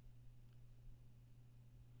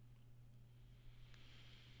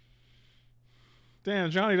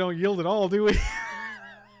 Damn, Johnny don't yield at all, do we?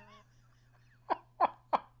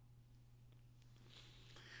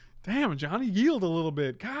 Damn, Johnny, yield a little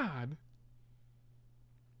bit. God.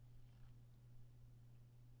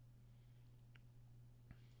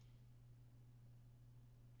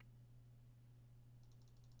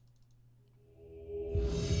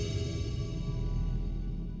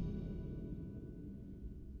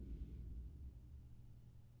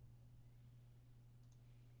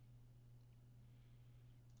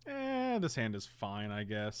 This hand is fine, I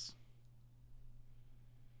guess.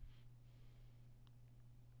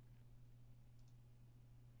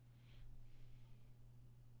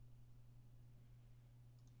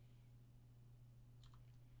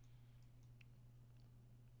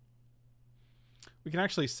 We can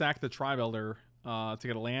actually sack the Tribe Elder to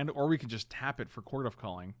get a land, or we can just tap it for Court of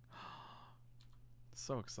Calling.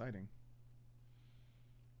 So exciting.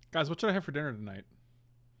 Guys, what should I have for dinner tonight?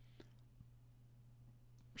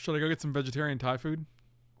 Should I go get some vegetarian Thai food?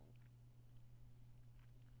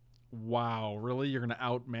 Wow, really? You're going to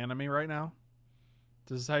out-mana me right now?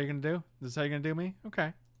 This is how you're going to do? This is how you're going to do me?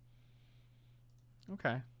 Okay.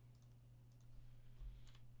 Okay.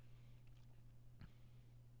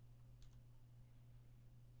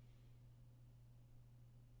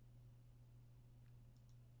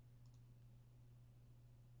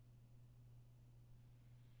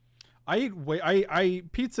 I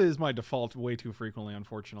eat pizza is my default way too frequently,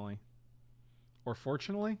 unfortunately. Or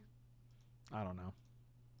fortunately? I don't know.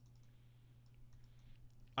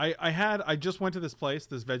 I just went to this place,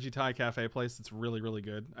 this veggie Thai cafe place. It's really, really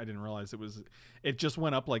good. I didn't realize it just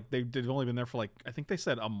went up like they've only been there for like, I think they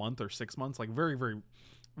said a month or 6 months, like very, very,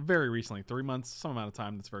 very recently, 3 months, some amount of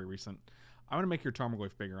time that's very recent. I'm going to make your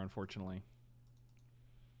Tarmogoyf bigger, unfortunately.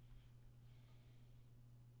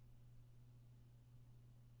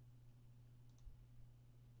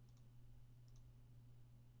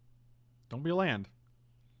 Don't be a land.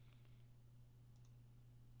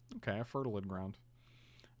 Okay, a fertilid ground.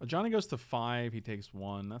 Johnny goes to 5. He takes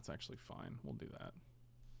 1. That's actually fine. We'll do that.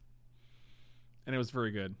 And it was very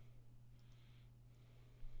good.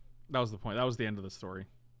 That was the point. That was the end of the story.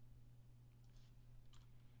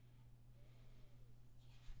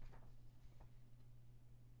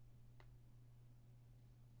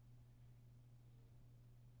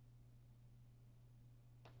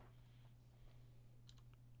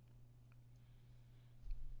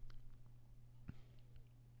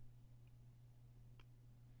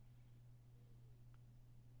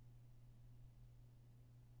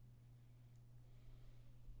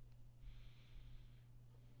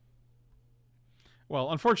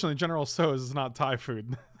 Well, unfortunately, General Tso's is not Thai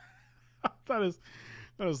food. that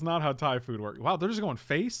is not how Thai food works. Wow, they're just going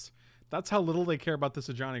face? That's how little they care about this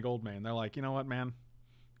Ajani Goldmane. They're like, you know what, man?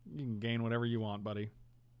 You can gain whatever you want, buddy.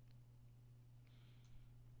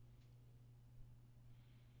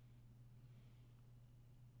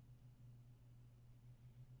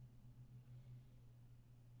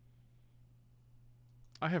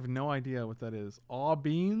 I have no idea what that is. Aw,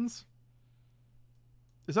 beans?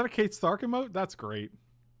 Is that a Kate Stark emote? That's great.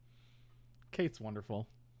 Kate's wonderful.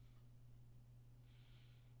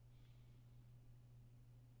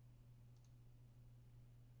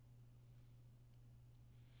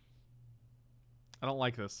 I don't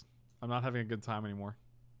like this. I'm not having a good time anymore.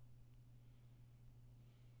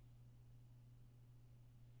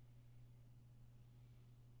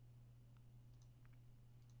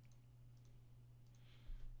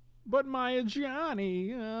 But my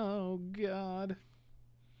Johnny, oh God.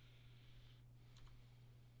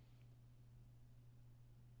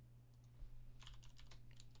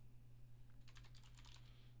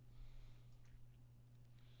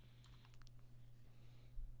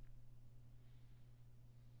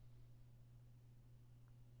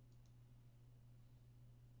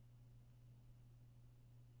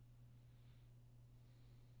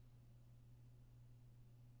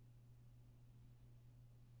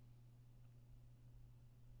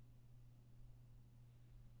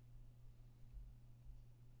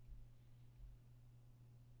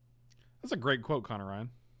 That's a great quote, Connor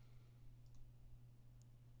Ryan.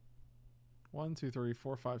 1, 2, 3,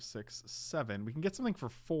 4, 5, 6, 7. We can get something for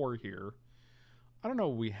 4 here. I don't know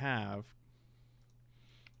what we have.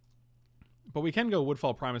 But we can go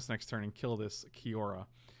Woodfall Primus next turn and kill this Kiora.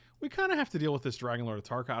 We kind of have to deal with this Dragon Lord of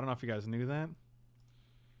Tarka. I don't know if you guys knew that.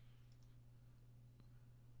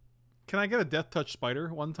 Can I get a Death Touch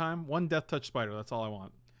Spider one time? 1 Death Touch Spider, that's all I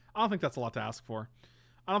want. I don't think that's a lot to ask for.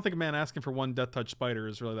 I don't think a man asking for 1 Death Touch Spider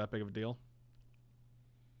is really that big of a deal.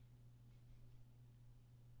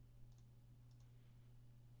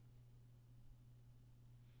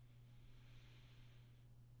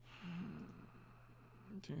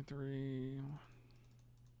 Two, 3.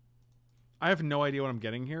 I have no idea what I'm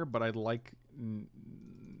getting here, but I'd like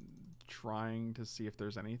trying to see if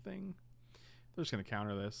there's anything. They're just going to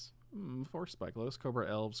counter this. Force Spike, Lotus Cobra,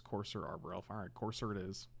 Elves, Courser, Arbor Elf. Alright, Courser it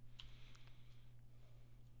is.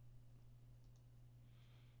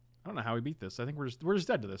 I don't know how we beat this. I think we're just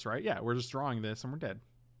dead to this, right? Yeah, we're just drawing this and we're dead.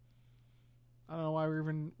 I don't know why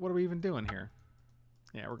what are we even doing here?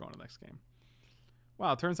 Yeah, we're going to the next game.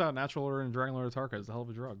 Wow, it turns out Natural Order and Dragon Lord of Tarka is a hell of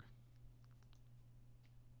a drug.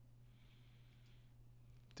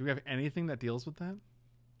 Do we have anything that deals with that?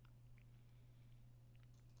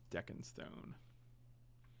 Deccan Stone.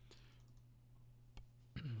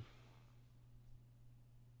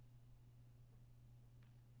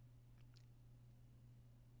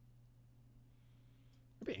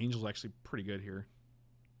 Maybe Angel's actually pretty good here.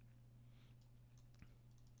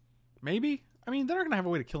 Maybe? I mean, they're not going to have a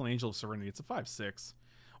way to kill an Angel of Serenity. It's a 5/6.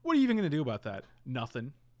 What are you even going to do about that?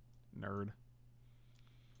 Nothing. Nerd.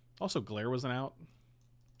 Also, Glare wasn't out.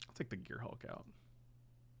 I'll take the Gear Hulk out.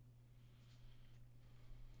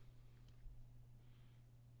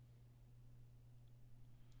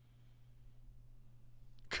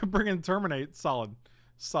 Bring in Terminate. Solid.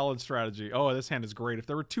 Solid strategy. Oh, this hand is great. If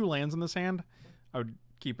there were 2 lands in this hand, I would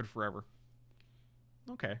keep it forever.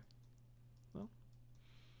 Okay. Well,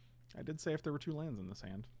 I did say if there were 2 lands in this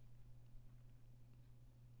hand.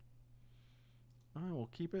 I will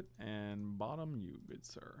keep it and bottom you, good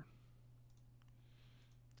sir.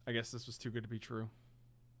 I guess this was too good to be true.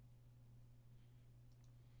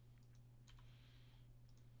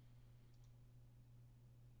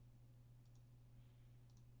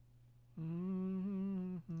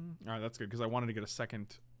 All right, that's good because I wanted to get a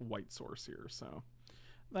second white source here, so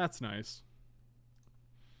that's nice.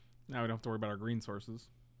 Now we don't have to worry about our green sources.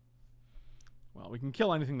 Well, we can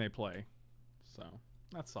kill anything they play, so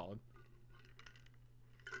that's solid.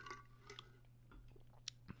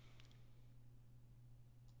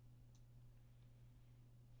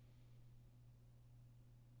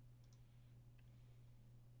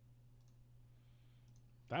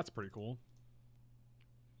 That's pretty cool.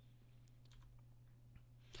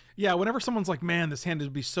 Yeah, whenever someone's like, "Man, this hand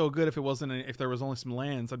would be so good if it wasn't if there was only some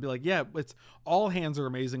lands," I'd be like, "Yeah, it's all hands are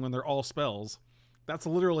amazing when they're all spells. That's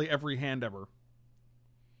literally every hand ever.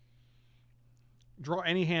 Draw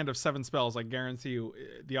any hand of 7 spells, I guarantee you,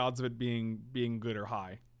 the odds of it being good are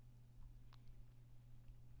high."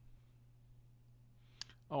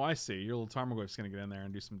 Oh, I see. Your little Tarmogoyf's gonna get in there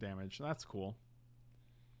and do some damage. That's cool.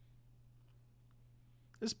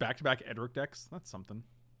 This back-to-back Edric decks, that's something.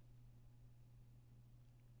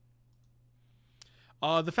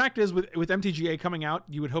 The fact is, with MTGA coming out,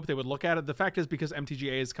 you would hope they would look at it. The fact is, because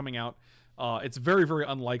MTGA is coming out, it's very, very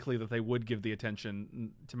unlikely that they would give the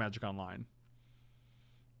attention to Magic Online.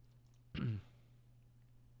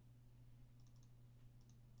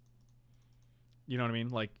 You know what I mean?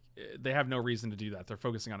 Like, they have no reason to do that. They're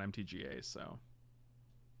focusing on MTGA, so...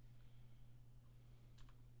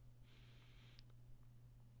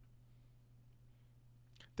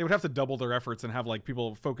 They would have to double their efforts and have like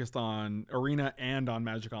people focused on Arena and on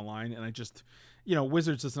Magic Online. And I just, you know,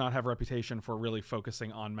 Wizards does not have a reputation for really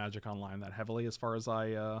focusing on Magic Online that heavily, as far as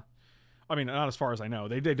I mean, not as far as I know.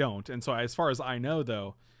 They don't. And so as far as I know,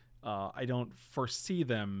 though, I don't foresee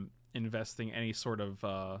them investing any sort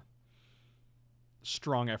of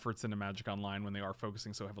strong efforts into Magic Online when they are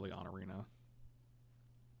focusing so heavily on Arena.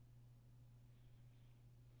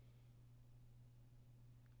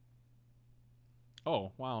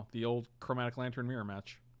 Oh, wow. The old Chromatic Lantern mirror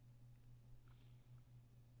match.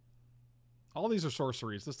 All these are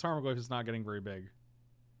sorceries. This Tarmogoyf is not getting very big.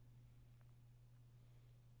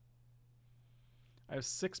 I have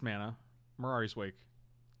 6 mana. Mirari's Wake.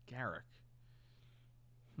 Garrick.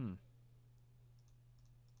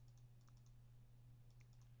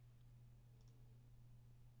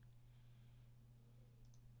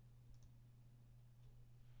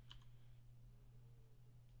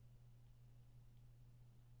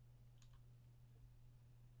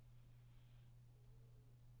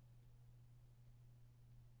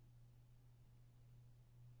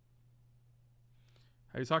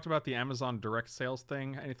 Have you talked about the Amazon direct sales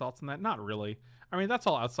thing? Any thoughts on that? Not really. I mean, that's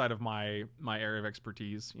all outside of my area of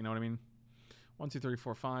expertise. You know what I mean? 1, 2, 3,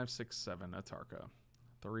 4, 5, 6, 7. Atarka.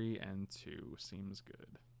 3 and 2 seems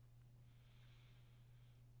good.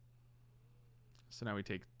 So now we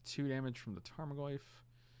take 2 damage from the Tarmogoyf.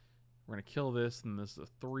 We're gonna kill this, and this is a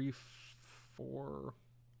 3, 4.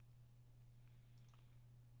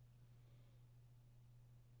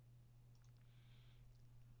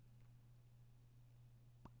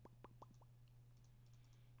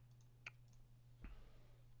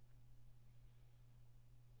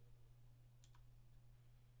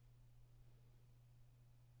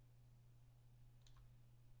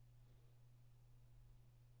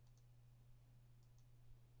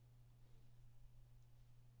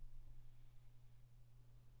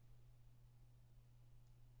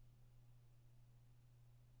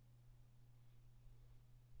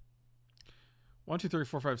 One, two, three,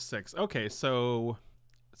 four, five, 6. Okay, so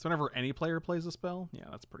it's whenever any player plays a spell? Yeah,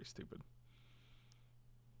 that's pretty stupid.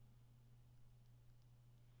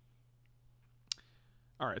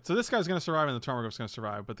 Alright, so this guy's going to survive and the Tarmogoyf's going to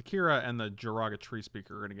survive, but the Kira and the Jiraga Tree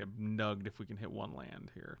Speaker are going to get nugged if we can hit one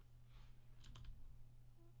land here.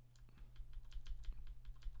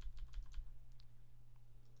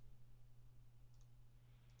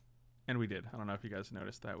 And we did. I don't know if you guys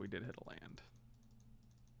noticed that. We did hit a land.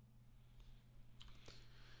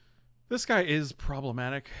 This guy is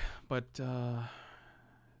problematic, but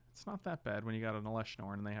it's not that bad when you got an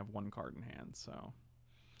Eleshnorn and they have 1 card in hand, so...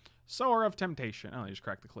 Sower of Temptation. Oh, they just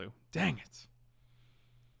cracked the clue. Dang it.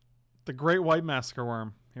 The Great White Massacre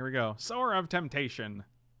Worm. Here we go. Sower of Temptation.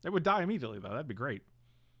 It would die immediately, though. That'd be great.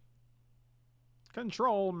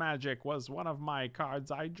 Control Magic was one of my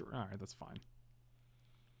cards I drew. Alright, that's fine.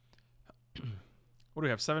 What do we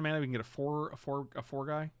have? 7 mana? We can get a 4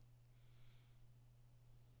 guy?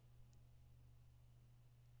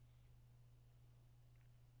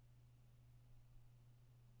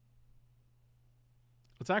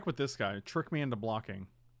 Attack with this guy. Trick me into blocking.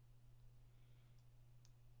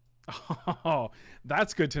 Oh,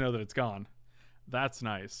 that's good to know that it's gone. That's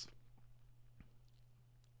nice.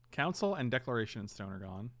 Council and Declaration in Stone are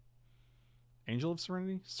gone. Angel of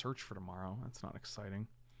Serenity? Search for Tomorrow. That's not exciting.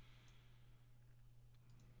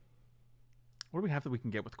 What do we have that we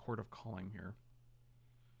can get with Court of Calling here?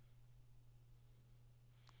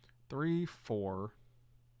 3, 4.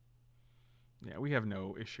 Yeah, we have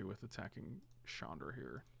no issue with attacking Chandra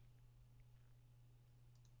here.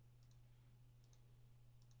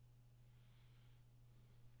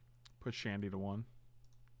 Put Shandy to 1.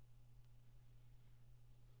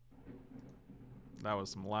 That was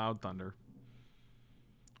some loud thunder.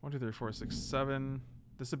 1, 2, 3, 4, 6, 7.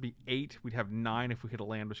 This would be 8. We'd have 9 if we hit a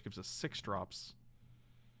land, which gives us 6 drops.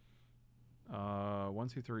 1,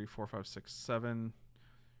 2, 3, 4, 5, 6, 7.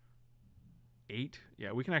 8.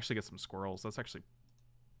 Yeah, we can actually get some squirrels. That's actually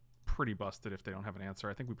pretty busted if they don't have an answer.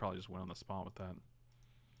 I think we probably just win on the spot with that.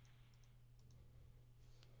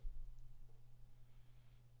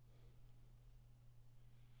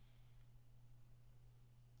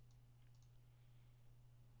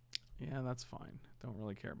 Yeah, that's fine. Don't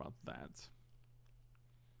really care about that.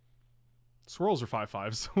 Swirls are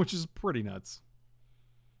 5/5s, which is pretty nuts.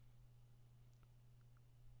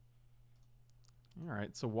 All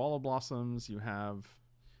right, so Wall of Blossoms, you have...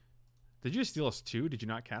 Did you steal us 2? Did you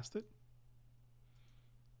not cast it?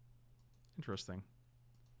 Interesting.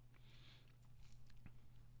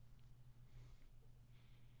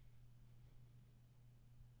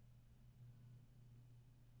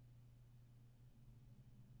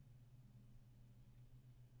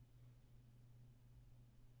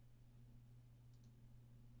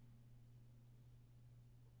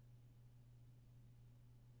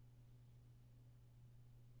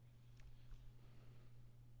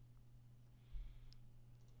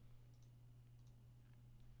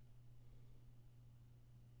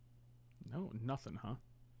 No, nothing, huh?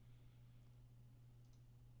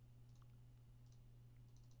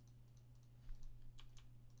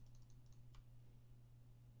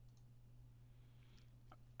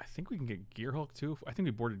 I think we can get Gear Hulk too. I think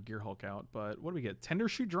we boarded Gear Hulk out, but what do we get? Tender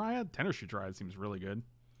Shoot Dryad? Tender Shoot Dryad seems really good.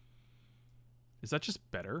 Is that just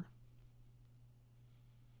better?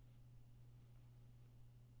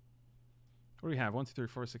 What do we have? 1, 2, 3,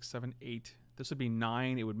 4, 6, 7, 8. This would be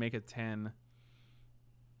 9. It would make it 10.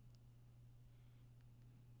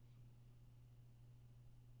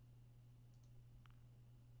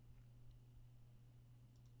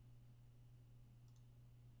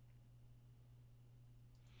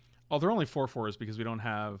 Oh, they're only 4/4s because we don't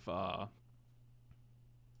have...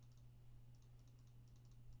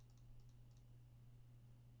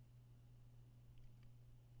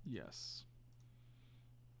 Yes.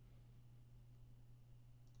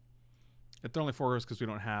 If they're only 4/4s because we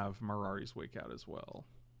don't have Mirari's Wake Out as well.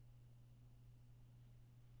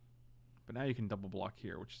 But now you can double block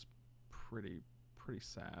here, which is pretty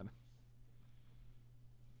sad.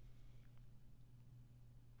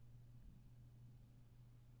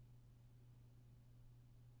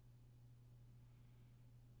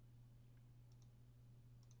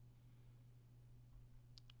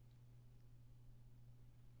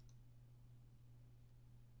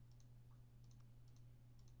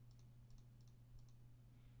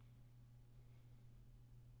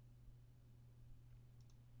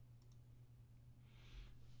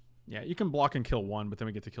 Yeah, you can block and kill 1, but then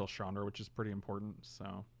we get to kill Chandra, which is pretty important,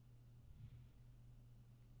 so...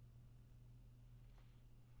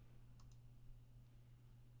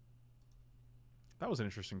 That was an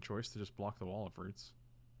interesting choice to just block the Wall of Roots.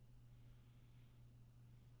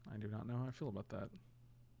 I do not know how I feel about that.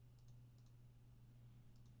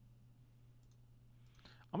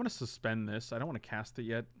 I'm going to suspend this. I don't want to cast it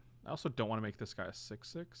yet. I also don't want to make this guy a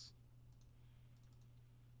 6/6.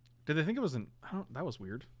 Did they think it was an... I don't... That was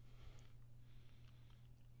weird.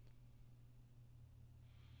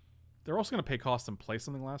 They're also going to pay cost and play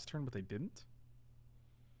something last turn, but they didn't.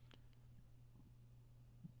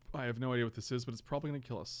 I have no idea what this is, but it's probably going to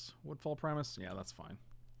kill us. Woodfall Primus? Yeah, that's fine.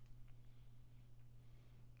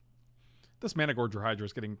 This Mana Gorger Hydra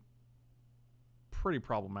is getting pretty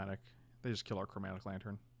problematic. They just kill our Chromatic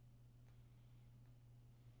Lantern.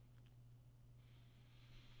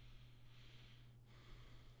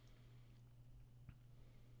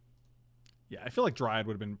 Yeah, I feel like Dryad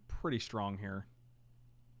would have been pretty strong here.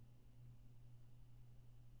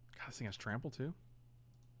 God, this thing has Trample too.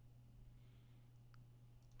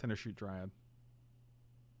 Tender Shoot Dryad.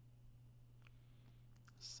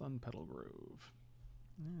 Sun Petal Grove.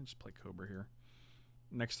 Just play Cobra here.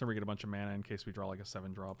 Next turn we get a bunch of mana in case we draw like a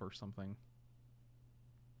 7-drop or something.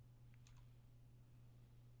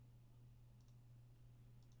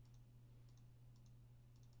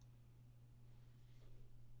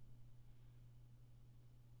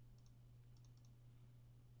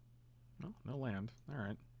 Oh, no land. All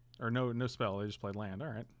right. Or no spell. They just played land. All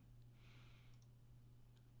right.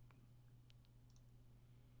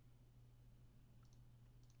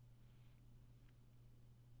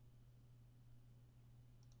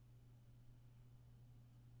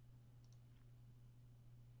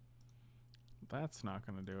 That's not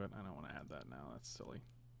going to do it. I don't want to add that now. That's silly.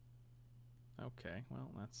 Okay, well,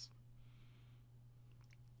 that's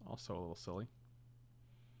also a little silly.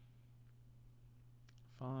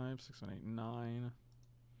 5, 6, 7, 8, 9.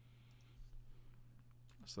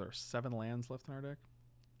 So there are 7 lands left in our deck.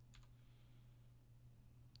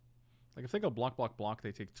 Like, if they go block, block, block,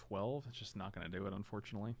 they take 12. It's just not going to do it,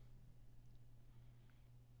 unfortunately.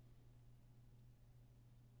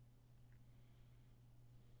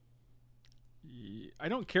 I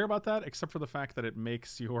don't care about that, except for the fact that it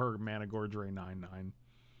makes your Mana Gorge Ray 9/9.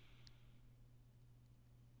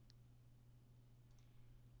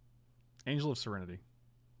 Angel of Serenity.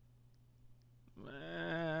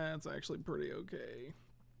 That's actually pretty okay.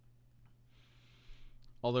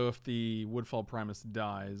 Although if the Woodfall Primus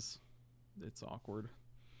dies, it's awkward.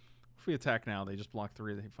 If we attack now, they just block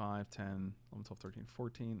 3, they take 5, 10, 11, 12, 13,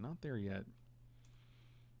 14. Not there yet.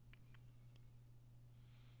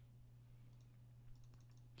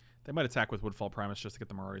 They might attack with Woodfall Primus just to get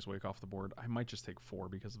the Mirari's Wake off the board. I might just take 4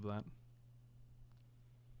 because of that.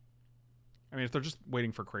 I mean, if they're just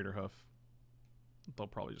waiting for Crater Hoof, they'll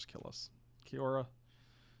probably just kill us. Kiora.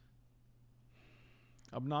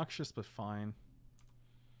 Obnoxious, but fine.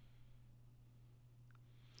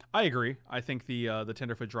 I agree. I think the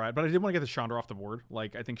Tenderfoot Dryad, but I did want to get the Chandra off the board.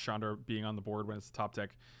 Like, I think Chandra being on the board when it's a top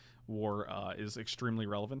deck war is extremely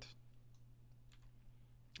relevant.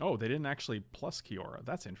 Oh, they didn't actually plus Kiora.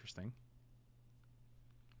 That's interesting.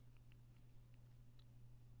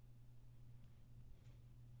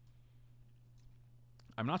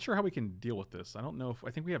 I'm not sure how we can deal with this. I don't know if I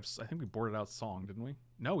think we boarded out Song, didn't we?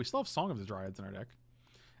 No, we still have Song of the Dryads in our deck.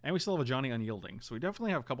 And we still have a Johnny Unyielding. So we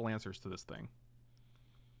definitely have a couple answers to this thing.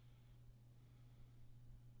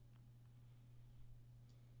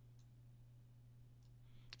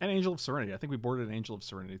 And Angel of Serenity. I think we boarded an Angel of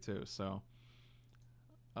Serenity too, so.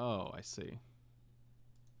 Oh, I see.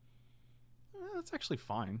 That's actually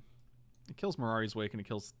fine. It kills Mirari's Wake, and it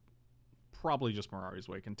kills probably just Mirari's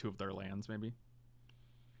Wake and 2 of their lands, maybe.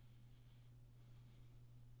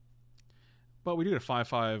 But we do get a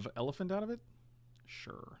 5/5 elephant out of it?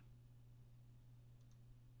 Sure.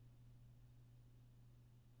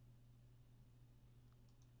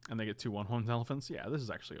 And they get 2 1/1 elephants? Yeah, this is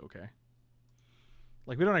actually okay.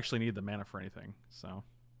 Like, we don't actually need the mana for anything, so.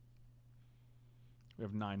 We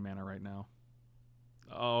have 9 mana right now.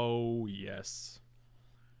 Oh, yes.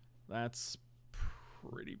 That's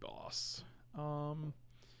pretty boss.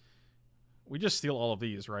 We just steal all of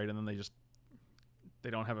these, right? And then they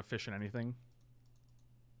don't have a fish in anything.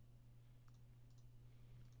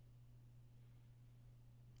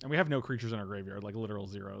 And we have no creatures in our graveyard, like literal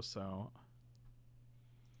 0, so.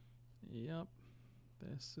 Yep.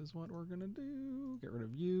 This is what we're going to do. Get rid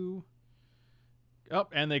of you. Oh,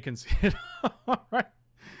 and they can see it. All right.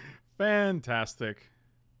 Fantastic.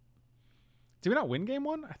 Did we not win game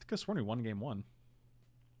 1? I think I sworn we won game 1.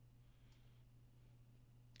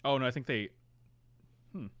 Oh, no, I think they...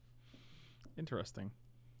 Interesting.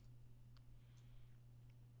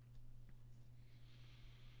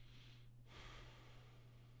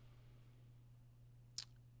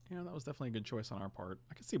 Yeah, that was definitely a good choice on our part.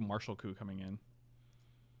 I could see Martial Coup coming in.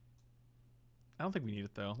 I don't think we need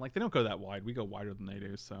it, though. Like, they don't go that wide. We go wider than they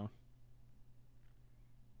do, so...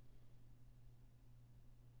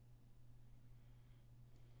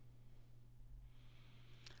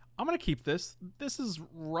 I'm going to keep this. This is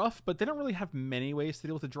rough, but they don't really have many ways to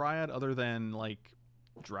deal with a Dryad other than, like,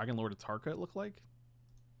 Dragon Lord Atarka, it looked like.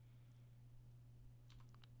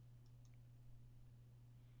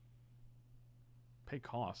 Pay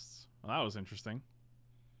costs. Well, that was interesting.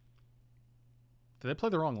 Did they play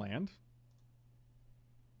the wrong land?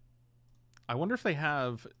 I wonder if they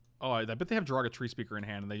have... Oh, I bet they have Draga Tree Speaker in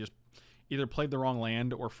hand, and they just either played the wrong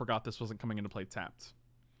land or forgot this wasn't coming into play tapped.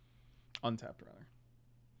 Untapped, rather.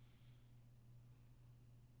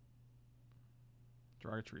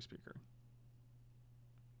 Draga Tree Speaker.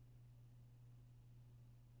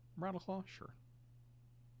 Rattleclaw? Sure.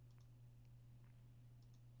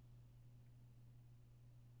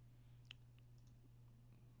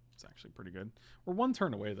 It's actually pretty good. We're 1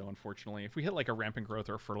 turn away, though, unfortunately. If we hit like a Rampant Growth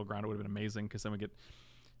or a Fertile Ground, it would have been amazing, because then we get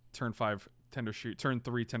turn 5 Tender Shoot, turn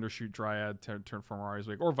 3 Tender Shoot Dryad, turn 4 Mirari's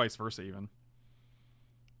Wake, or vice versa, even.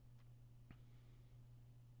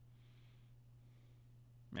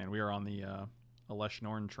 Man, we are on the Alesh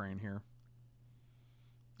Norn train here.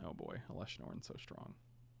 Oh boy, Aleshnorn's so strong.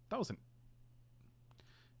 That wasn't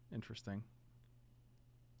interesting.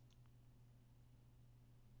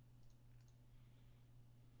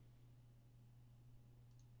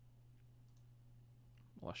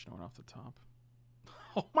 Aleshnorn off the top.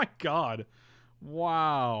 Oh my god.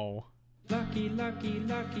 Wow. Lucky, lucky,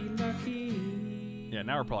 lucky, lucky. Yeah,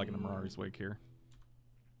 now we're probably going to Mirari's Wake here.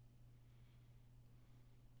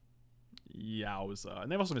 Yowza.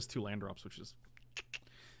 And they've also missed 2 land drops, which is...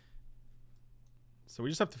 So we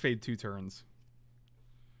just have to fade 2 turns.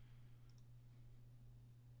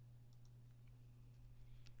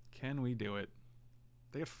 Can we do it?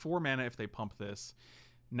 They get 4 mana if they pump this.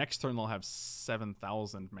 Next turn they'll have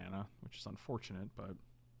 7,000 mana, which is unfortunate, but...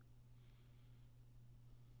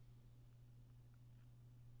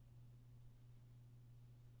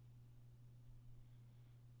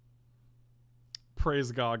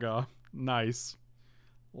 Praise Gaga. Nice.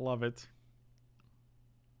 Love it.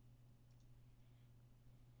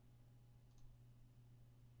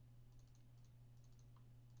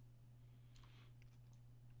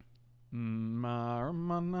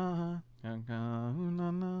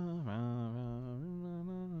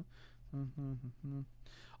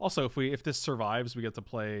 Also, if this survives, we get to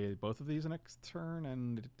play both of these next turn,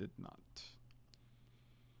 and it did not.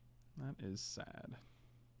 That is sad.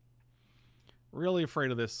 Really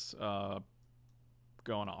afraid of this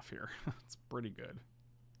going off here. It's pretty good.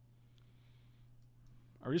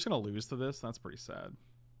 Are we just going to lose to this? That's pretty sad.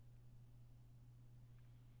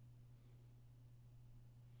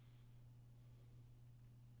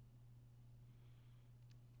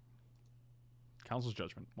 Council's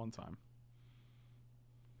Judgment, 1 time.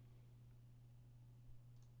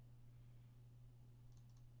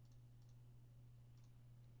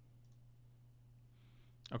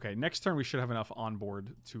 Okay, next turn we should have enough on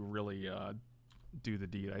board to really do the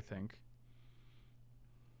deed, I think.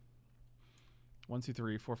 1, 2,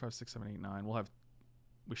 3, 4, 5, 6, 7, 8, 9. We'll have...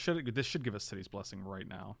 This should give us City's Blessing right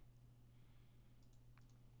now.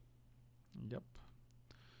 Yep.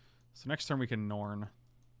 So next turn we can Norn.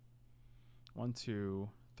 1, 2,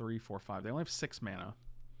 3, 4, 5. They only have 6 mana.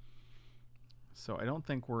 So I don't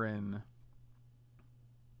think we're in...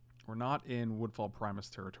 We're not in Woodfall Primus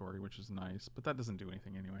territory, which is nice, but that doesn't do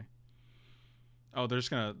anything anyway. Oh, they're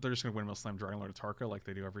just gonna Windmill Slam Dragonlord of Tarka like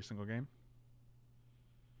they do every single game.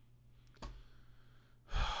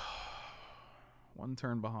 1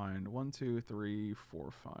 turn behind. 1, 2, 3,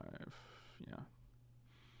 4, 5. Yeah.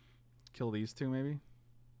 Kill these 2 maybe.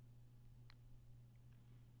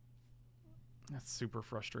 That's super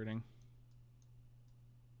frustrating.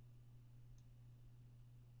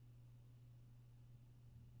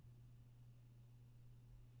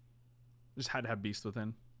 Just had to have Beast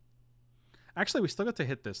Within. Actually, we still got to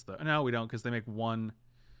hit this, though. No, we don't, because they make 1.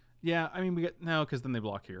 Yeah, I mean, we get... No, because then they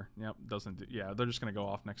block here. Yep, doesn't do... Yeah, they're just going to go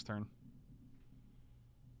off next turn.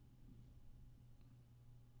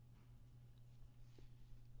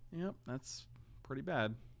 Yep, that's pretty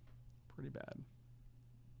bad. Pretty bad.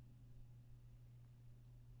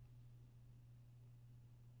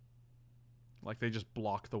 Like, they just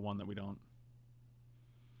block the one that we don't.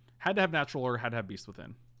 Had to have Natural or had to have Beast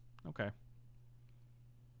Within. Okay.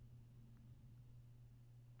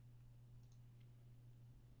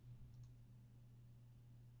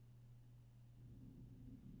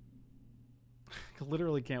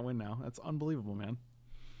 Literally can't win now. That's unbelievable, man.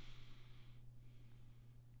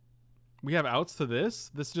 We have outs to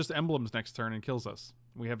this. This just emblems next turn and kills us.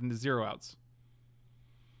 We have 0 outs.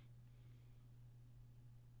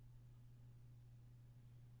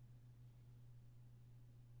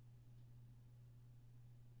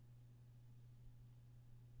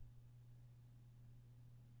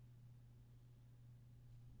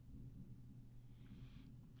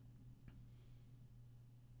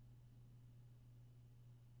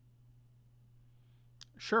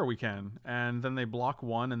 Sure, we can. And then they block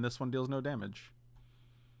 1, and this one deals no damage.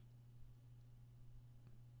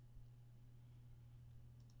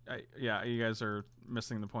 Yeah, you guys are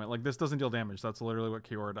missing the point. Like, this doesn't deal damage. That's literally what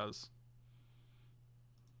Kiora does.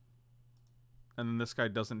 And then this guy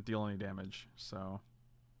doesn't deal any damage, so...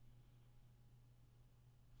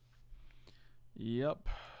 Yep.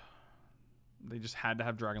 They just had to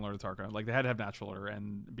have Dragonlord of Tarka. Like, they had to have Natural Order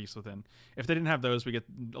and Beast Within. If they didn't have those, we get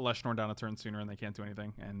Aleshnorn down a turn sooner and they can't do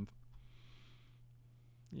anything. And...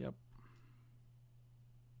 Yep.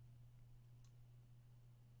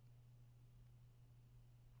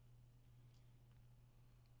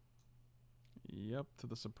 Yep, to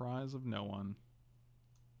the surprise of no one.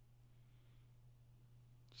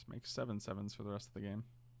 Just make 7/7s for the rest of the game.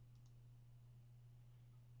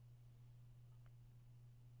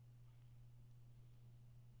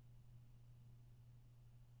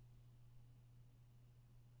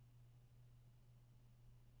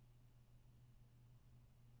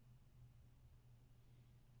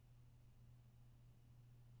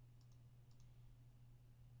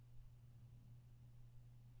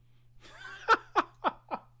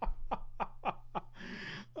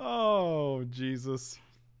 Jesus.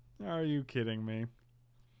 Are you kidding me?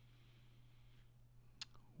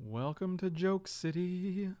 Welcome to Joke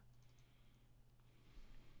City.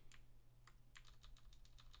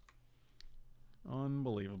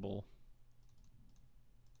 Unbelievable.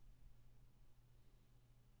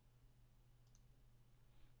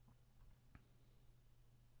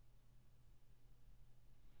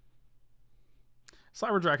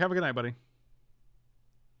 Cyberdrack, have a good night, buddy.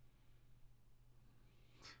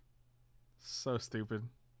 So stupid.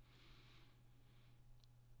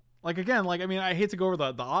 Like, again, like, I mean, I hate to go over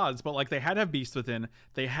the odds, but, like, they had to have Beast Within.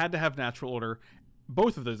 They had to have Natural Order.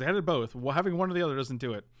 Both of those. They had it both. Well, having one or the other doesn't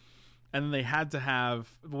do it. And then they had to have...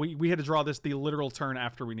 We had to draw this the literal turn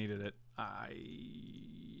after we needed it. I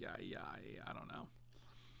don't know.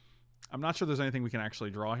 I'm not sure there's anything we can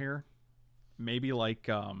actually draw here. Maybe, like,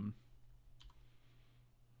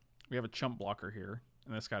 we have a chump blocker here.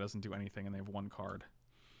 And this guy doesn't do anything, and they have one card.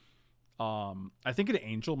 I think an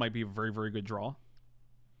Angel might be a very, very good draw.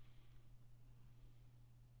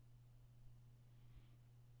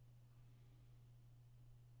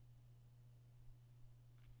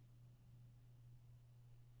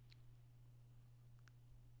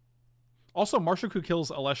 Also, Marshalku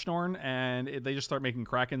kills Eleshnorn, and they just start making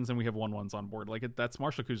Krakens, and we have 1/1s on board. Like, that's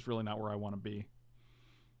Marshalku's really not where I want to be.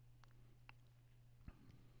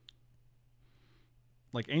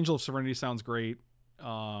 Like, Angel of Serenity sounds great.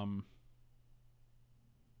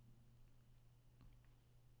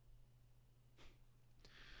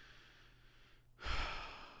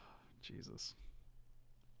 Jesus.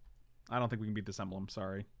 I don't think we can beat this emblem.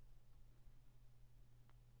 Sorry.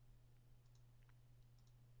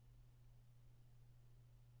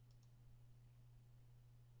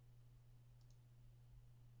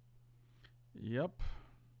 Yep.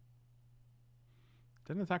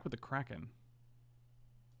 Didn't attack with the Kraken.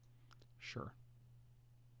 Sure.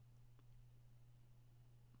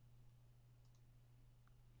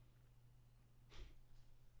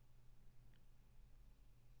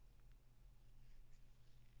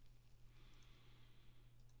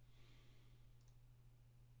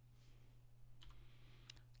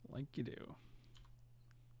 Like you do.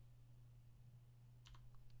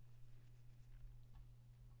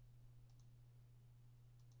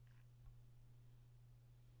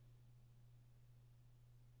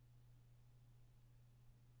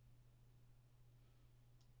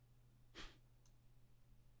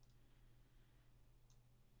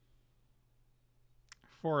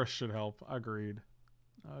 Forest should help. Agreed.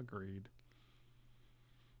 Agreed.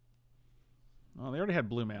 Well, they already had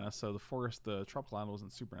blue mana, so the forest, the Tropical Island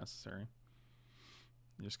wasn't super necessary.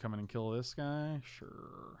 You just come in and kill this guy?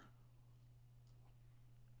 Sure.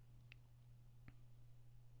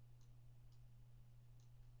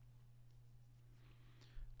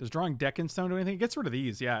 Does drawing Deckenstone do anything? It gets rid of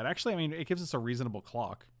these. Yeah, it actually, I mean, it gives us a reasonable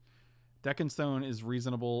clock. Deckenstone is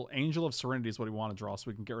reasonable. Angel of Serenity is what we want to draw so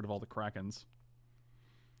we can get rid of all the Krakens.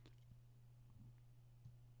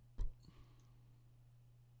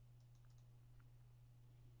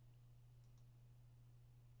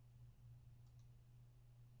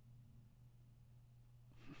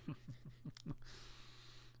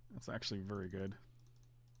 That's actually very good.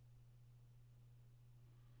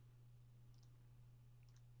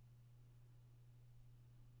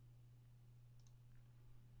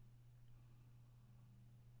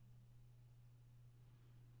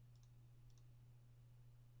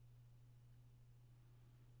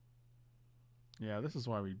 Yeah, this is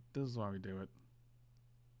why we do it.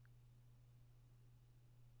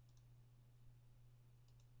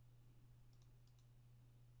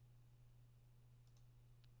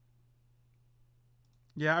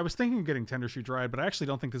 Yeah, I was thinking of getting Tender Shoot Dried, but I actually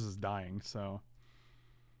don't think this is dying, so.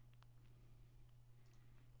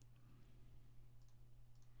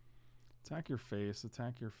 Attack your face,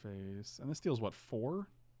 attack your face. And this deals what, 4?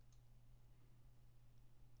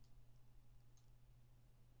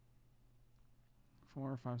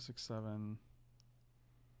 Four, 5, 6, 7.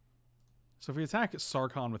 So if we attack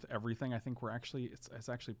Sarkhan with everything, I think we're actually it's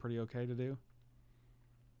actually pretty okay to do.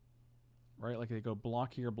 Right? Like they go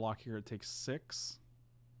block here, it takes 6.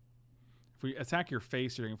 If we attack your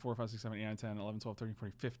face, you're getting 4, 5, 6, 7, 8, 9, 10, 11, 12, 13,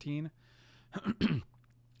 14, 15.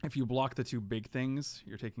 If you block the 2 big things,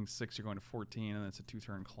 you're taking 6, you're going to 14, and it's a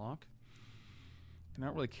 2-turn clock. I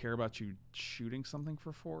don't really care about you shooting something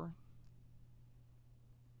for 4.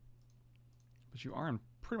 But you are in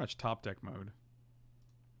pretty much top deck mode.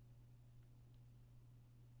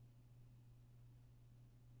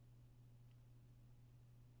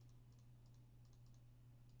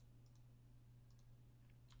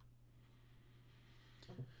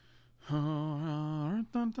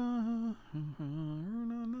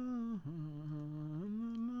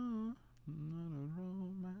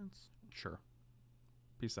 Sure.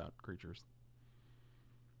 Peace out, creatures.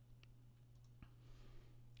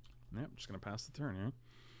 Yep, just going to pass the turn here.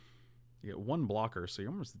 You get one blocker, so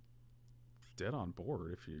you're almost dead on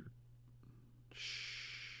board if you...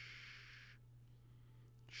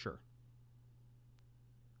 Sure.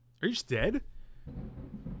 Are you just dead?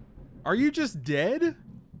 Are you just dead?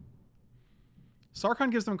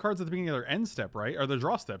 Sarkhan gives them cards at the beginning of their end step, right? Or their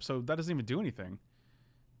draw step, so that doesn't even do anything.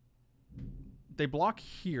 They block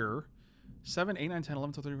here. 7, 8, 9, 10,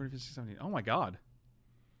 11, 12, 13, 14, 15, 16, 17. Oh my god.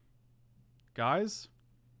 Guys,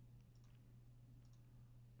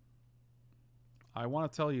 I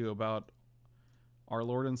want to tell you about our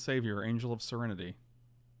Lord and Savior, Angel of Serenity.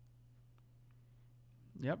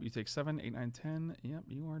 Yep, you take 7, 8, 9, 10. Yep,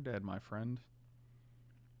 you are dead, my friend.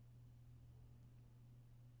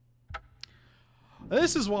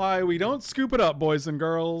 This is why we don't scoop it up, boys and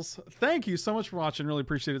girls. Thank you so much for watching. Really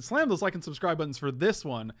appreciate it. Slam those like and subscribe buttons for this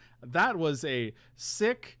one. That was a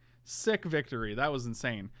sick, sick victory. That was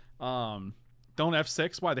insane. Don't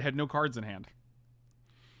F6. Why? They had no cards in hand.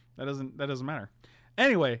 That doesn't matter.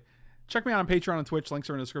 Anyway, check me out on Patreon and Twitch. Links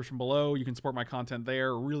are in the description below. You can support my content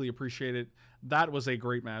there. Really appreciate it. That was a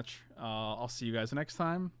great match. I'll see you guys next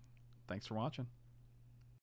time. Thanks for watching.